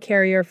oil as a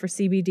carrier for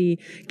CBD,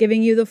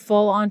 giving you the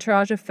full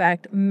entourage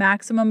effect,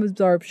 maximum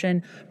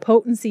absorption,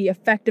 potency,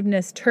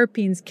 effectiveness,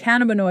 terpenes,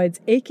 cannabinoids,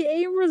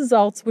 aka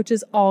results, which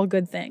is all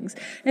good things.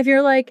 And if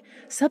you're like,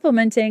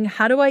 supplementing,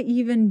 how do I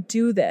even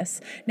do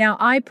this? Now,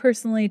 I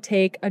personally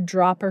take a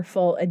dropper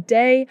full a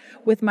day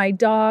with my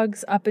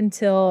dogs up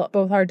until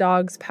both our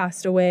dogs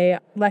passed away.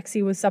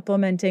 Lexi was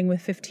supplementing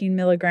with 15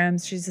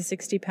 milligrams. She's a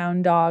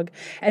 60-pound dog.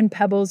 And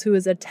Pebbles, who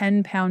is a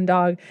 10-pound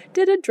dog,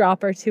 did a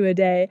drop or two a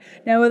day.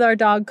 Now with our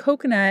dog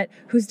Coconut,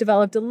 who's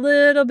developed a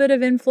little bit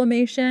of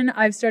inflammation,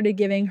 I've started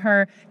giving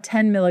her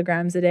 10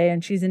 milligrams a day,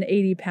 and she's an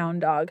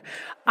 80-pound dog.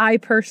 I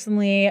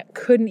personally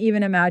couldn't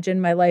even imagine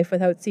my life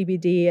without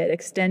CBD. It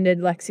extended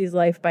Lexi's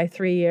life by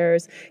 3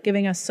 years,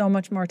 giving us so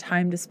much more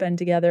time to spend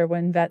together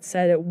when vets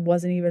said it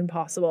wasn't even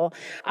possible.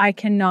 I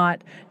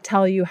cannot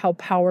tell you how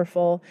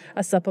powerful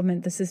a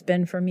supplement this has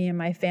been for me and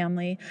my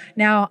family.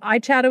 Now, I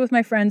chatted with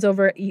my friends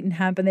over at Eaton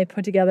Hemp, and they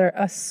put together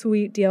a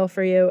sweet deal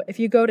for you. If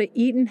you go to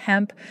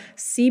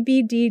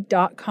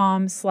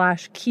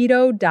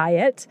eatonhempcbd.com/keto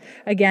diet,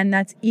 again,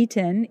 that's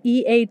Eaton,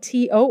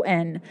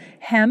 EATON,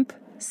 hemp,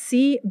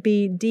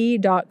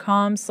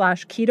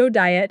 cbd.com/keto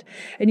diet,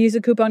 and use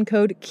the coupon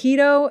code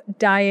keto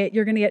diet.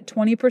 You're going to get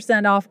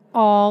 20% off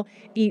all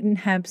Eaton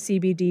Hemp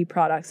CBD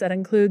products. That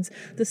includes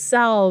the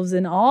salves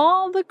and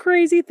all the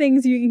crazy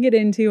things you can get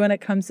into when it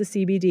comes to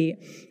CBD.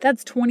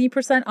 That's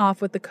 20%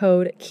 off with the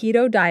code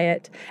keto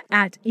diet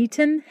at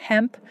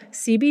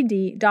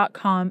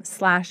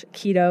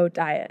eatonhempcbd.com/keto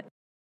diet.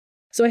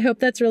 So I hope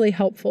that's really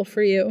helpful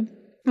for you.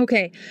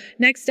 Okay,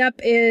 next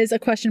up is a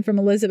question from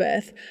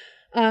Elizabeth.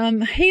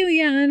 Hey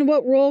Leanne,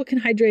 what role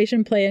can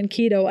hydration play in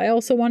keto? I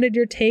also wanted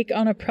your take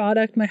on a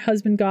product my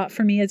husband got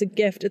for me as a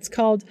gift. It's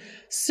called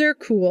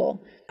Circool.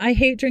 I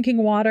hate drinking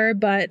water,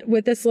 but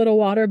with this little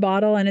water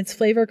bottle and its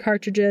flavor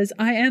cartridges,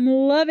 I am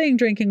loving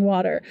drinking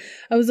water.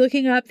 I was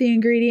looking up the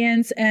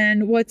ingredients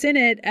and what's in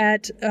it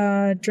at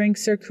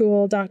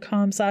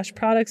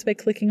drinksarecool.com/products by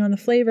clicking on the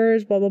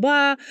flavors, blah, blah,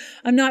 blah.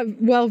 I'm not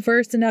well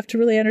versed enough to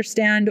really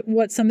understand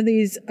what some of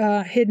these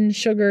hidden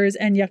sugars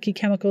and yucky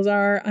chemicals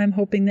are. I'm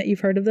hoping that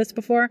you've heard of this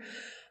before.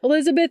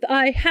 Elizabeth,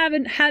 I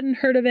hadn't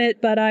heard of it,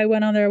 but I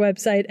went on their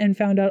website and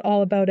found out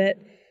all about it.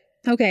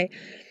 Okay.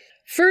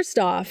 First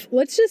off,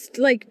 let's just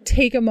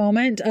take a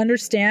moment to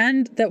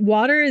understand that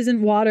water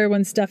isn't water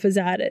when stuff is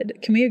added.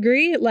 Can we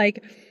agree?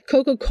 Like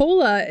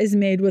Coca-Cola is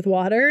made with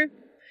water.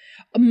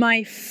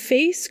 My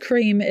face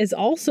cream is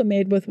also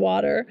made with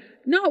water,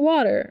 not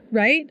water,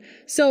 right?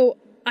 So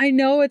I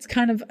know it's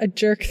kind of a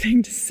jerk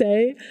thing to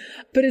say,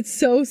 but it's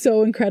so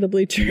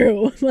incredibly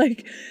true.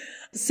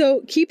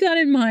 So keep that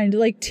in mind.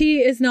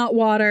 Tea is not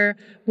water.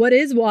 What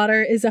is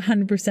water is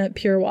 100%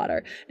 pure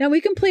water. Now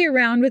we can play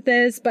around with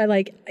this by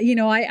I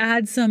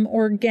add some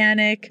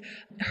organic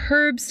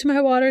herbs to my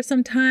water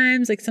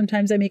sometimes.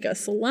 Sometimes I make a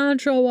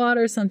cilantro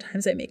water.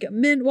 Sometimes I make a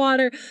mint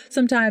water.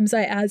 Sometimes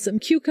I add some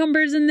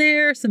cucumbers in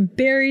there, some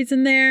berries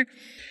in there.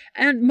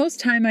 And most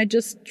time I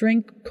just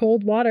drink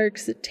cold water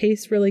because it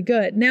tastes really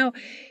good. Now,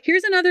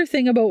 here's another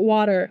thing about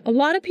water. A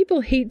lot of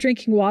people hate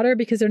drinking water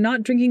because they're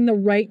not drinking the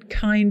right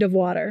kind of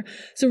water.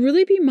 So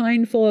really be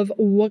mindful of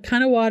what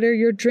kind of water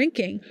you're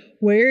drinking,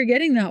 where you're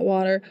getting that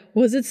water.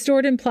 Was it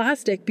stored in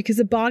plastic? Because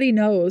the body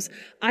knows.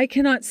 I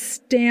cannot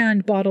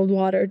stand bottled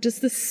water.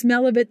 Just the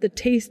smell of it, the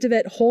taste of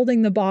it,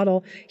 holding the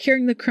bottle,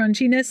 hearing the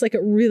crunchiness, it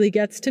really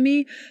gets to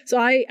me. So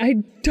I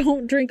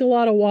don't drink a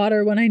lot of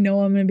water when I know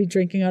I'm going to be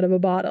drinking out of a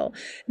bottle.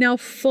 Now,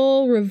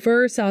 full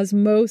reverse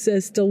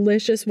osmosis,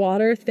 delicious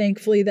water,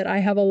 thankfully that I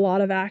have a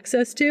lot of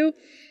access to.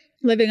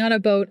 Living on a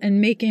boat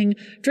and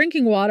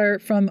drinking water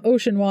from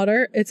ocean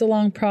water. It's a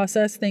long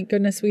process. Thank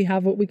goodness we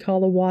have what we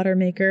call a water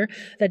maker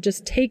that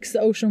just takes the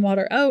ocean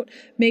water out,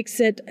 makes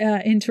it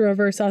into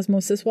reverse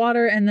osmosis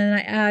water, and then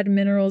I add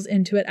minerals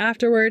into it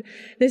afterward.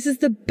 This is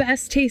the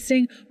best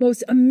tasting,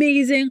 most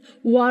amazing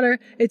water.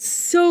 It's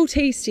so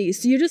tasty.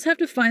 So you just have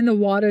to find the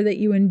water that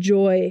you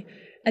enjoy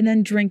and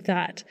then drink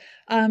that.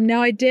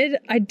 Now I did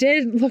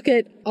look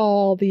at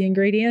all the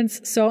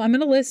ingredients. So I'm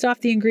going to list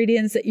off the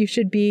ingredients that you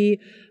should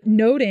be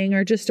noting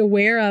or just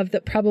aware of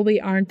that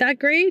probably aren't that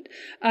great.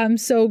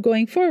 So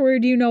going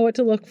forward, you know what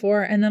to look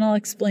for, and then I'll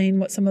explain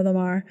what some of them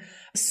are.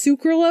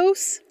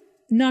 Sucralose,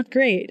 not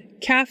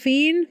great.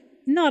 Caffeine,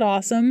 not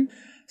awesome.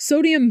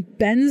 Sodium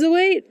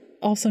benzoate,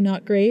 also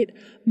not great.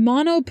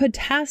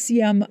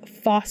 Monopotassium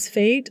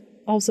phosphate,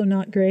 also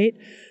not great.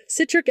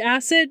 Citric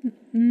acid,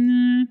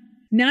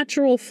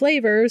 natural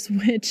flavors,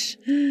 which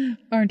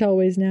aren't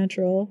always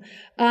natural.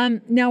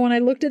 Now, when I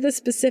looked at the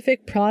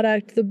specific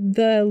product,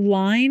 the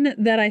line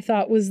that I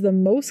thought was the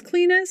most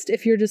cleanest,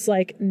 if you're just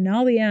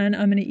nah, Leanne,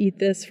 I'm going to eat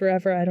this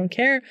forever, I don't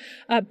care.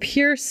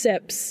 Pure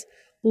Sips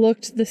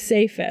looked the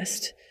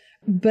safest.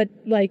 But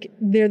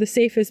they're the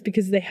safest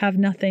because they have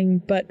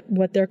nothing but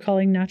what they're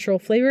calling natural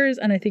flavors.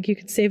 And I think you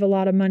could save a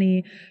lot of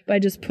money by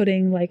just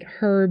putting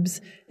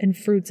herbs and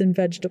fruits and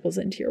vegetables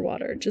into your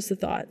water. Just a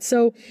thought.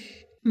 So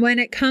when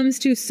it comes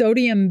to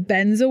sodium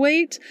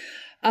benzoate,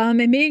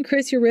 it may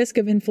increase your risk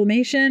of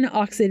inflammation,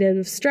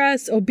 oxidative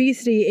stress,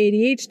 obesity,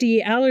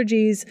 ADHD,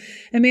 allergies.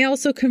 It may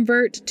also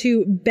convert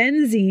to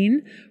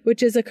benzene,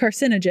 which is a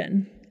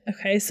carcinogen.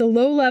 Okay, so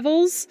low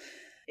levels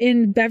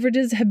in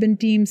beverages have been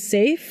deemed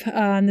safe.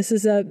 This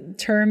is a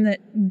term that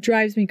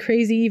drives me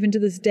crazy even to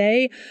this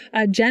day.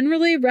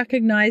 Generally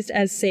recognized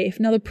as safe.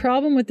 Now, the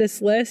problem with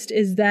this list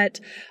is that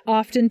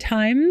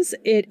oftentimes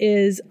it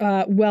is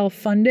well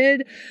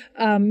funded,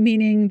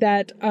 meaning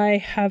that I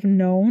have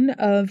known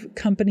of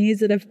companies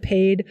that have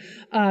paid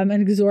an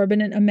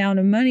exorbitant amount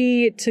of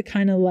money to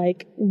kind of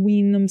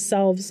wean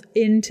themselves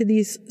into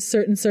these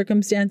certain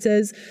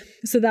circumstances.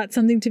 So that's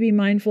something to be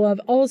mindful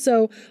of.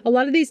 Also, a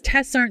lot of these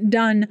tests aren't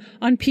done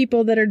on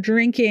people that are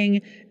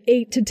drinking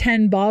 8 to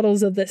 10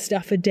 bottles of this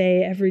stuff a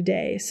day, every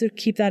day. So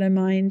keep that in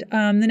mind.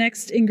 The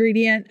next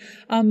ingredient,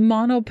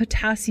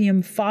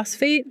 monopotassium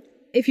phosphate.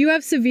 If you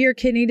have severe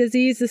kidney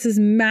disease, this is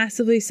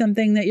massively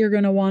something that you're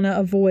going to want to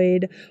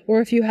avoid. Or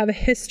if you have a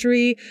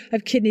history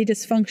of kidney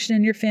dysfunction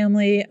in your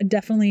family,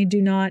 definitely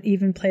do not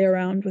even play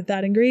around with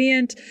that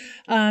ingredient.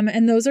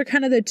 And those are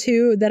kind of the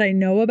two that I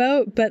know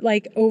about. But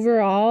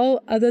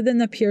overall, other than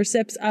the Pure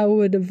Sips, I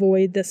would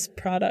avoid this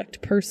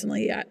product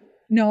personally.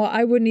 No,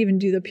 I wouldn't even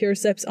do the Pure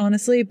Sips,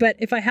 honestly. But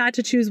if I had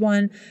to choose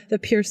one, the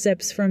Pure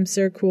Sips from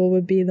Cool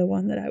would be the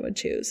one that I would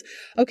choose.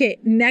 Okay,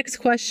 next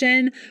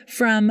question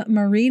from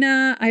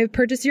Marina. I have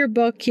purchased your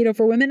book, Keto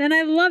for Women, and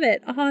I love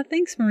it.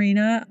 Thanks,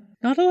 Marina.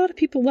 Not a lot of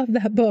people love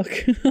that book.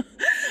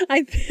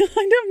 I'm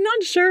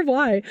not sure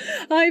why.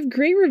 I have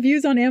great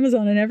reviews on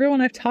Amazon and everyone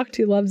I've talked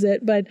to loves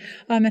it, but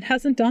it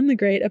hasn't done the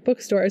great at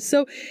bookstores.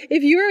 So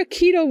if you're a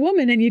keto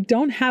woman and you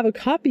don't have a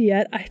copy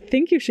yet, I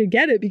think you should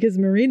get it because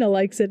Marina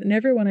likes it and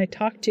everyone I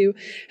talked to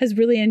has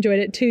really enjoyed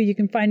it too. You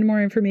can find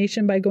more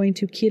information by going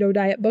to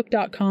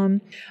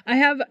ketodietbook.com. I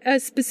have a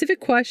specific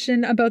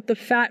question about the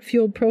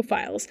fat-fueled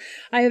profiles.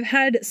 I have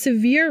had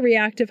severe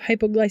reactive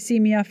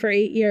hypoglycemia for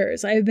 8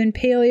 years. I have been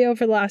paleo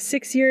for the last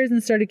 6 years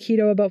and started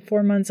keto about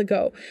 4 months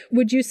ago.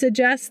 Would you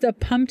suggest a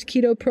pumped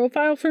keto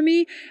profile for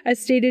me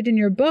as stated in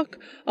your book?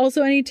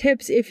 Also, any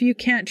tips if you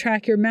can't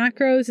track your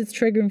macros? It's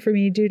triggering for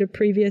me due to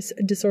previous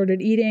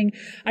disordered eating.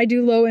 I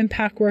do low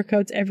impact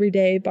workouts every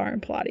day, bar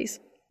and Pilates.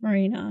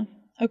 Marina.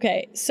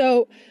 Okay,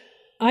 so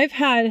I've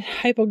had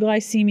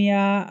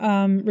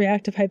hypoglycemia,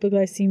 reactive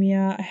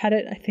hypoglycemia. I had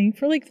it, I think,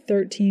 for like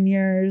 13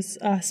 years,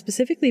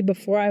 specifically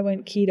before I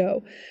went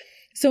keto.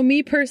 So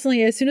me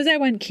personally, as soon as I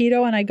went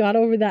keto and I got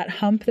over that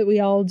hump that we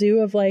all do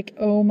of like,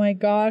 oh my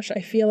gosh,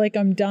 I feel like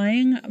I'm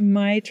dying,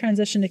 my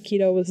transition to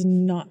keto was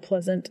not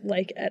pleasant,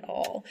 like at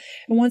all.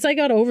 And once I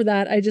got over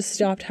that, I just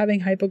stopped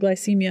having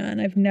hypoglycemia and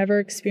I've never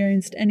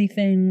experienced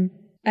anything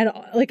at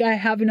all. Like I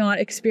have not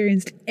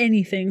experienced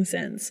anything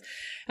since.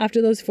 After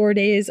those 4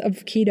 days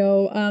of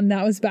keto,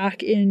 that was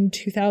back in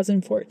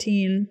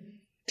 2014.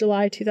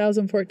 July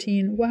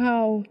 2014.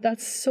 Wow,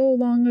 that's so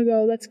long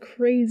ago. That's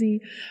crazy.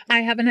 I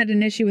haven't had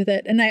an issue with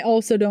it. And I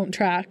also don't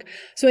track.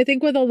 So I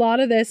think with a lot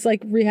of this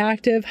like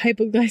reactive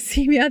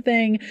hypoglycemia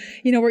thing,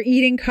 we're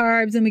eating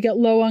carbs and we get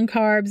low on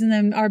carbs and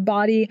then our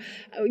body,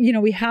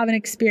 we have an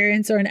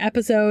experience or an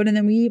episode and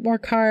then we eat more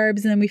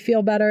carbs and then we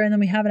feel better and then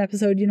we have an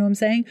episode, you know what I'm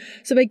saying?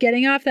 So by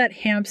getting off that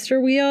hamster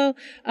wheel,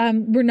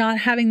 we're not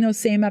having those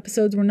same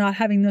episodes. We're not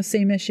having those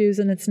same issues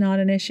and it's not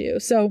an issue.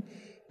 So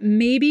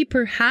maybe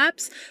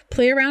perhaps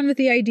play around with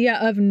the idea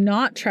of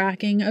not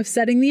tracking, of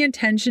setting the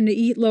intention to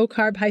eat low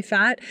carb, high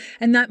fat,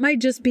 and that might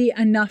just be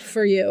enough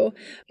for you.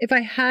 If I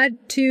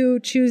had to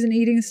choose an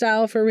eating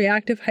style for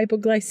reactive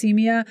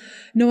hypoglycemia,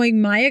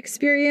 knowing my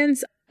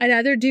experience, I'd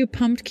either do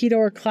pumped keto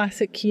or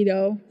classic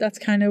keto. That's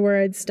kind of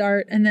where I'd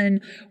start. And then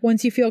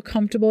once you feel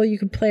comfortable, you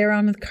could play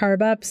around with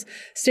carb ups,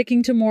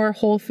 sticking to more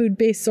whole food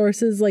based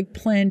sources like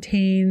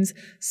plantains,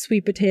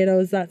 sweet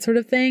potatoes, that sort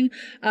of thing.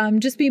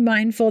 Just be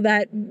mindful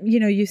that,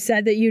 you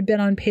said that you'd been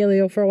on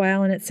paleo for a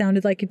while and it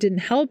sounded like it didn't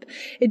help.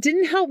 It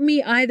didn't help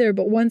me either.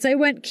 But once I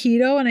went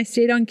keto and I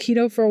stayed on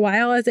keto for a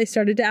while, as I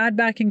started to add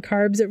back in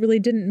carbs, it really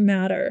didn't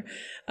matter.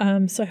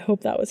 So I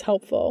hope that was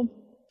helpful.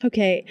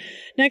 Okay,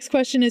 next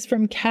question is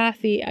from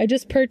Kathy. I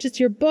just purchased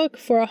your book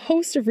for a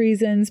host of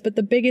reasons, but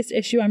the biggest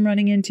issue I'm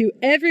running into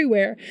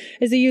everywhere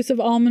is the use of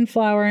almond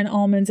flour and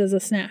almonds as a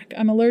snack.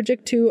 I'm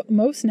allergic to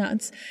most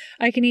nuts.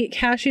 I can eat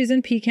cashews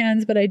and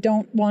pecans, but I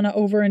don't want to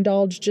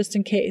overindulge just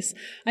in case.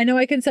 I know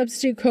I can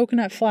substitute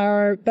coconut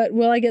flour, but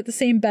will I get the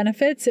same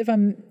benefits if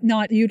I'm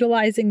not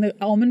utilizing the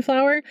almond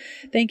flour?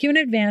 Thank you in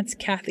advance,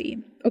 Kathy.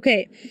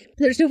 Okay,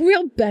 there's no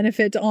real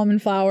benefit to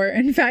almond flour.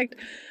 In fact,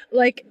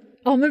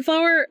 almond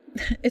flour,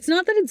 it's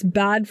not that it's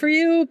bad for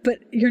you, but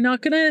you're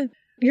not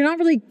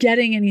really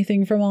getting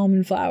anything from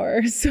almond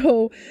flour.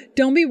 So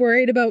don't be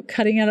worried about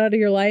cutting it out of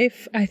your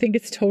life. I think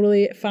it's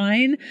totally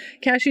fine.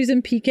 Cashews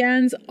and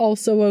pecans,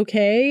 also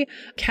okay.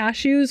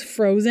 Cashews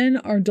frozen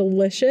are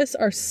delicious,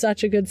 are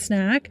such a good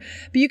snack,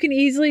 but you can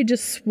easily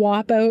just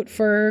swap out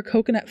for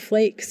coconut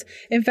flakes.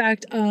 In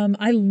fact,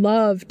 I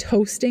love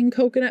toasting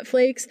coconut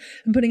flakes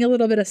and putting a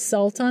little bit of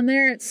salt on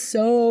there. It's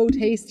so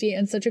tasty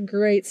and such a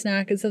great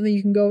snack. It's something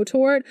you can go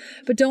toward,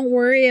 but don't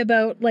worry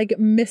about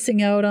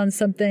missing out on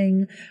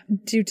something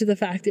due to the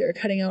fact that you're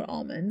cutting out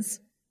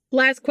almonds.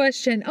 Last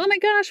question. Oh my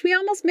gosh, we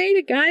almost made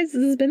it, guys.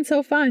 This has been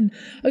so fun.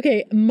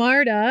 Okay,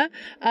 Marta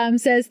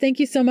says, thank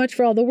you so much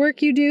for all the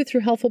work you do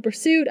through Healthful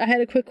Pursuit. I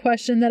had a quick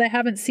question that I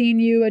haven't seen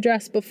you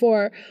address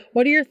before.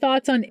 What are your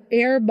thoughts on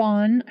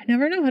Airbon? I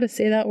never know how to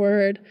say that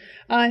word.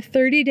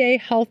 30-day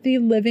healthy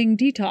living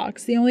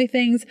detox. The only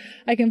things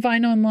I can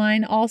find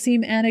online all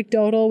seem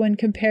anecdotal when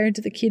compared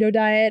to the keto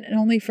diet and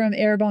only from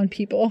Airbon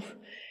people.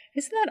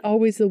 Isn't that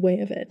always the way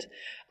of it?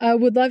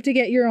 Would love to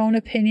get your own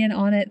opinion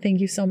on it. Thank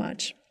you so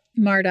much.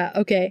 Marta,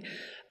 okay.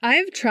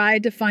 I've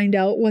tried to find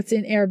out what's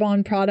in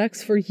Airbon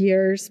products for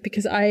years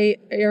because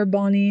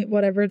Airboni,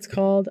 whatever it's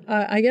called,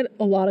 I get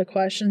a lot of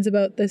questions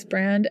about this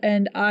brand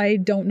and I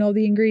don't know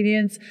the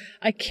ingredients.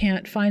 I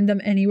can't find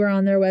them anywhere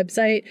on their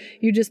website.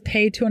 You just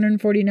pay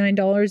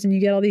 $249 and you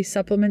get all these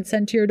supplements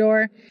sent to your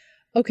door.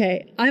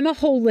 Okay, I'm a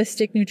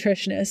holistic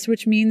nutritionist,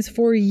 which means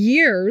for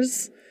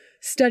years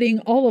studying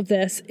all of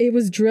this, it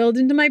was drilled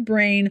into my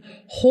brain,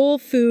 whole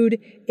food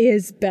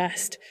is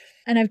best.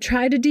 And I've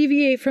tried to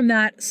deviate from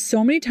that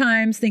so many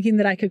times, thinking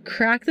that I could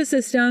crack the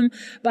system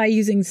by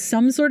using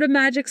some sort of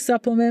magic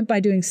supplement, by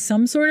doing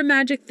some sort of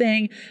magic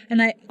thing.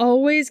 And I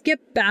always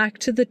get back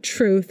to the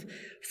truth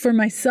for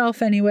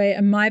myself anyway.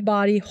 And my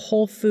body,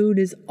 whole food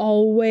is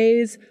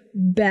always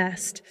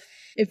best.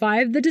 If I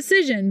have the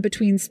decision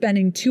between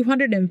spending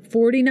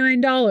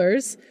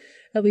 $249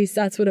 At least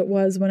that's what it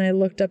was when I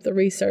looked up the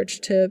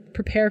research to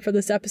prepare for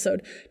this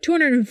episode.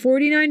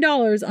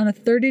 $249 on a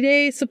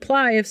 30-day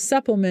supply of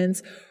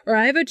supplements, or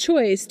I have a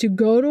choice to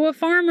go to a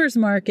farmer's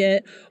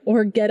market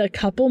or get a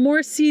couple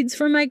more seeds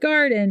from my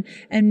garden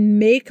and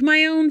make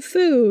my own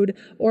food,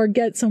 or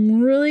get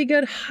some really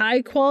good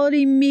high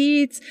quality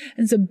meats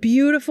and some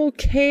beautiful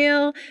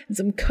kale and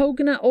some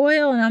coconut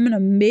oil, and I'm going to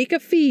make a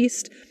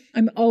feast.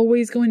 I'm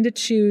always going to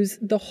choose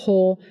the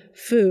whole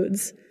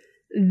foods.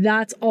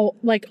 That's all,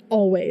 like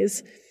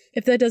always.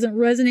 If that doesn't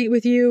resonate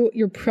with you,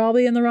 you're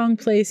probably in the wrong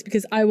place,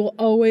 because I will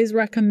always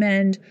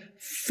recommend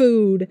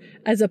food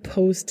as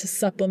opposed to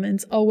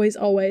supplements. Always,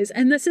 always.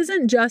 And this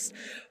isn't just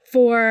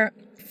for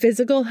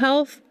physical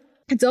health.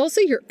 It's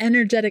also your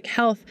energetic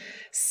health.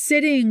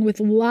 Sitting with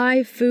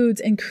live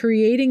foods and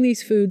creating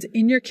these foods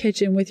in your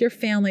kitchen with your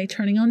family,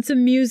 turning on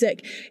some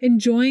music,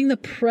 enjoying the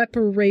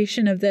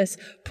preparation of this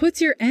puts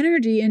your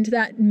energy into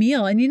that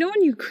meal. And you know,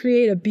 when you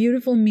create a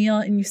beautiful meal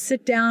and you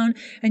sit down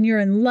and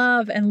you're in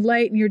love and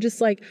light and you're just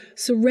like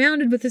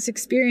surrounded with this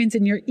experience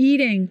and you're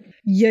eating,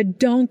 you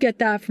don't get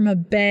that from a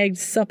bagged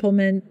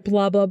supplement,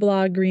 blah, blah,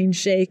 blah, green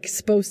shake,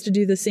 supposed to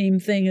do the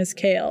same thing as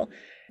kale.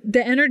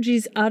 The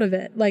energy's out of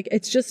it. Like,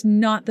 it's just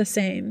not the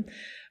same.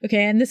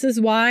 Okay. And this is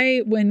why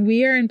when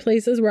we are in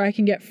places where I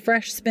can get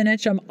fresh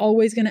spinach, I'm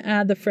always going to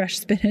add the fresh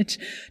spinach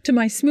to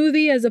my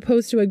smoothie as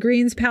opposed to a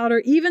greens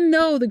powder, even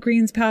though the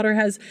greens powder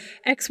has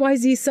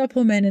XYZ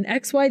supplement and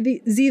XYZ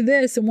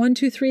this and 1,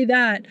 2, 3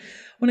 that.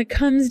 When it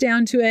comes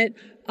down to it,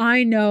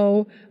 I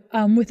know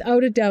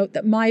without a doubt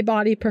that my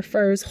body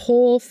prefers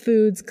whole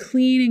foods,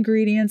 clean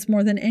ingredients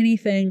more than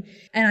anything.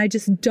 And I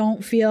just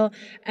don't feel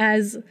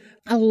as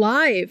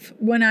alive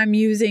when I'm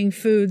using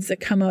foods that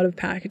come out of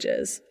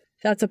packages.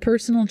 That's a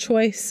personal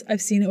choice.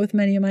 I've seen it with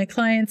many of my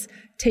clients.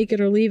 Take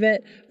it or leave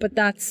it, but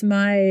that's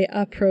my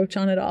approach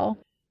on it all.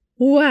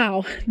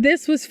 Wow,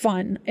 this was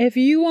fun. If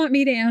you want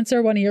me to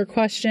answer one of your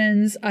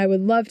questions, I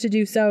would love to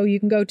do so. You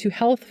can go to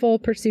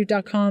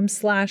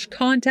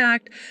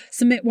healthfulpursuit.com/contact,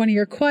 submit one of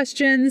your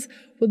questions.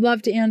 Would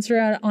love to answer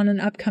it on an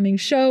upcoming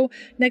show.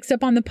 Next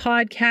up on the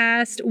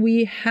podcast,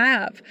 we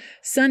have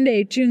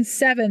Sunday, June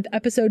 7th,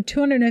 episode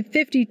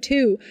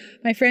 252.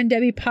 My friend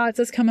Debbie Potts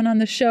is coming on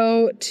the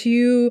show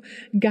to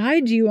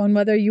guide you on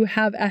whether you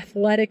have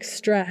athletic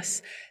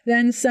stress.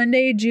 Then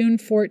Sunday, June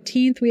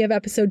 14th, we have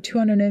episode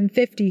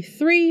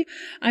 253.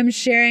 I'm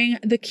sharing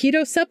the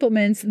keto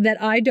supplements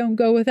that I don't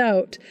go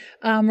without.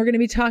 We're going to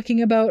be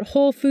talking about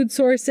whole food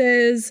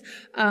sources,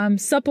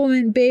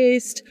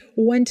 supplement-based,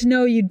 when to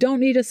know you don't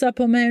need a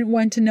supplement,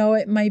 when to know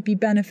it might be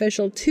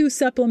beneficial to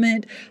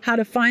supplement, how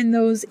to find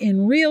those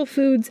in real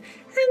foods,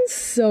 and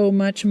so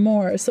much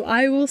more. So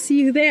I will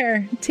see you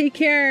there. Take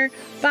care.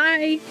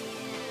 Bye.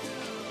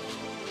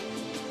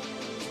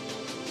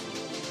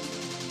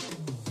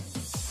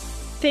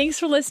 Thanks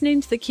for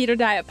listening to the Keto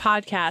Diet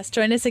Podcast.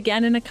 Join us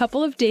again in a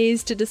couple of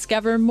days to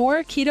discover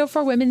more Keto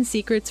for Women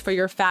secrets for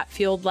your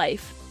fat-fueled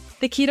life.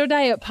 The Keto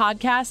Diet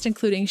Podcast,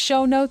 including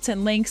show notes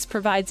and links,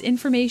 provides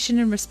information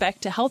in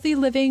respect to healthy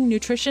living,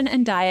 nutrition,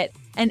 and diet,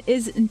 and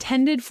is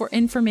intended for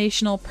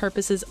informational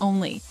purposes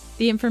only.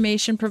 The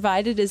information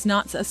provided is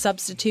not a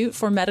substitute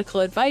for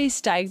medical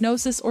advice,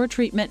 diagnosis, or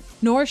treatment,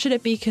 nor should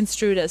it be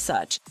construed as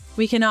such.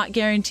 We cannot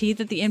guarantee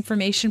that the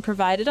information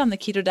provided on the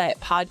Keto Diet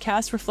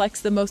Podcast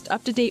reflects the most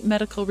up-to-date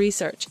medical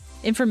research.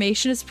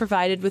 Information is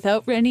provided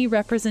without any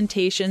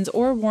representations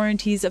or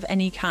warranties of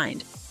any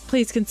kind.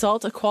 Please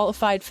consult a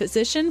qualified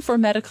physician for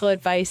medical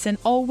advice and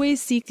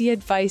always seek the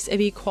advice of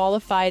a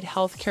qualified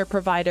healthcare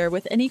provider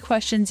with any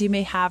questions you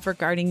may have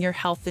regarding your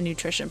health and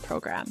nutrition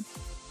program.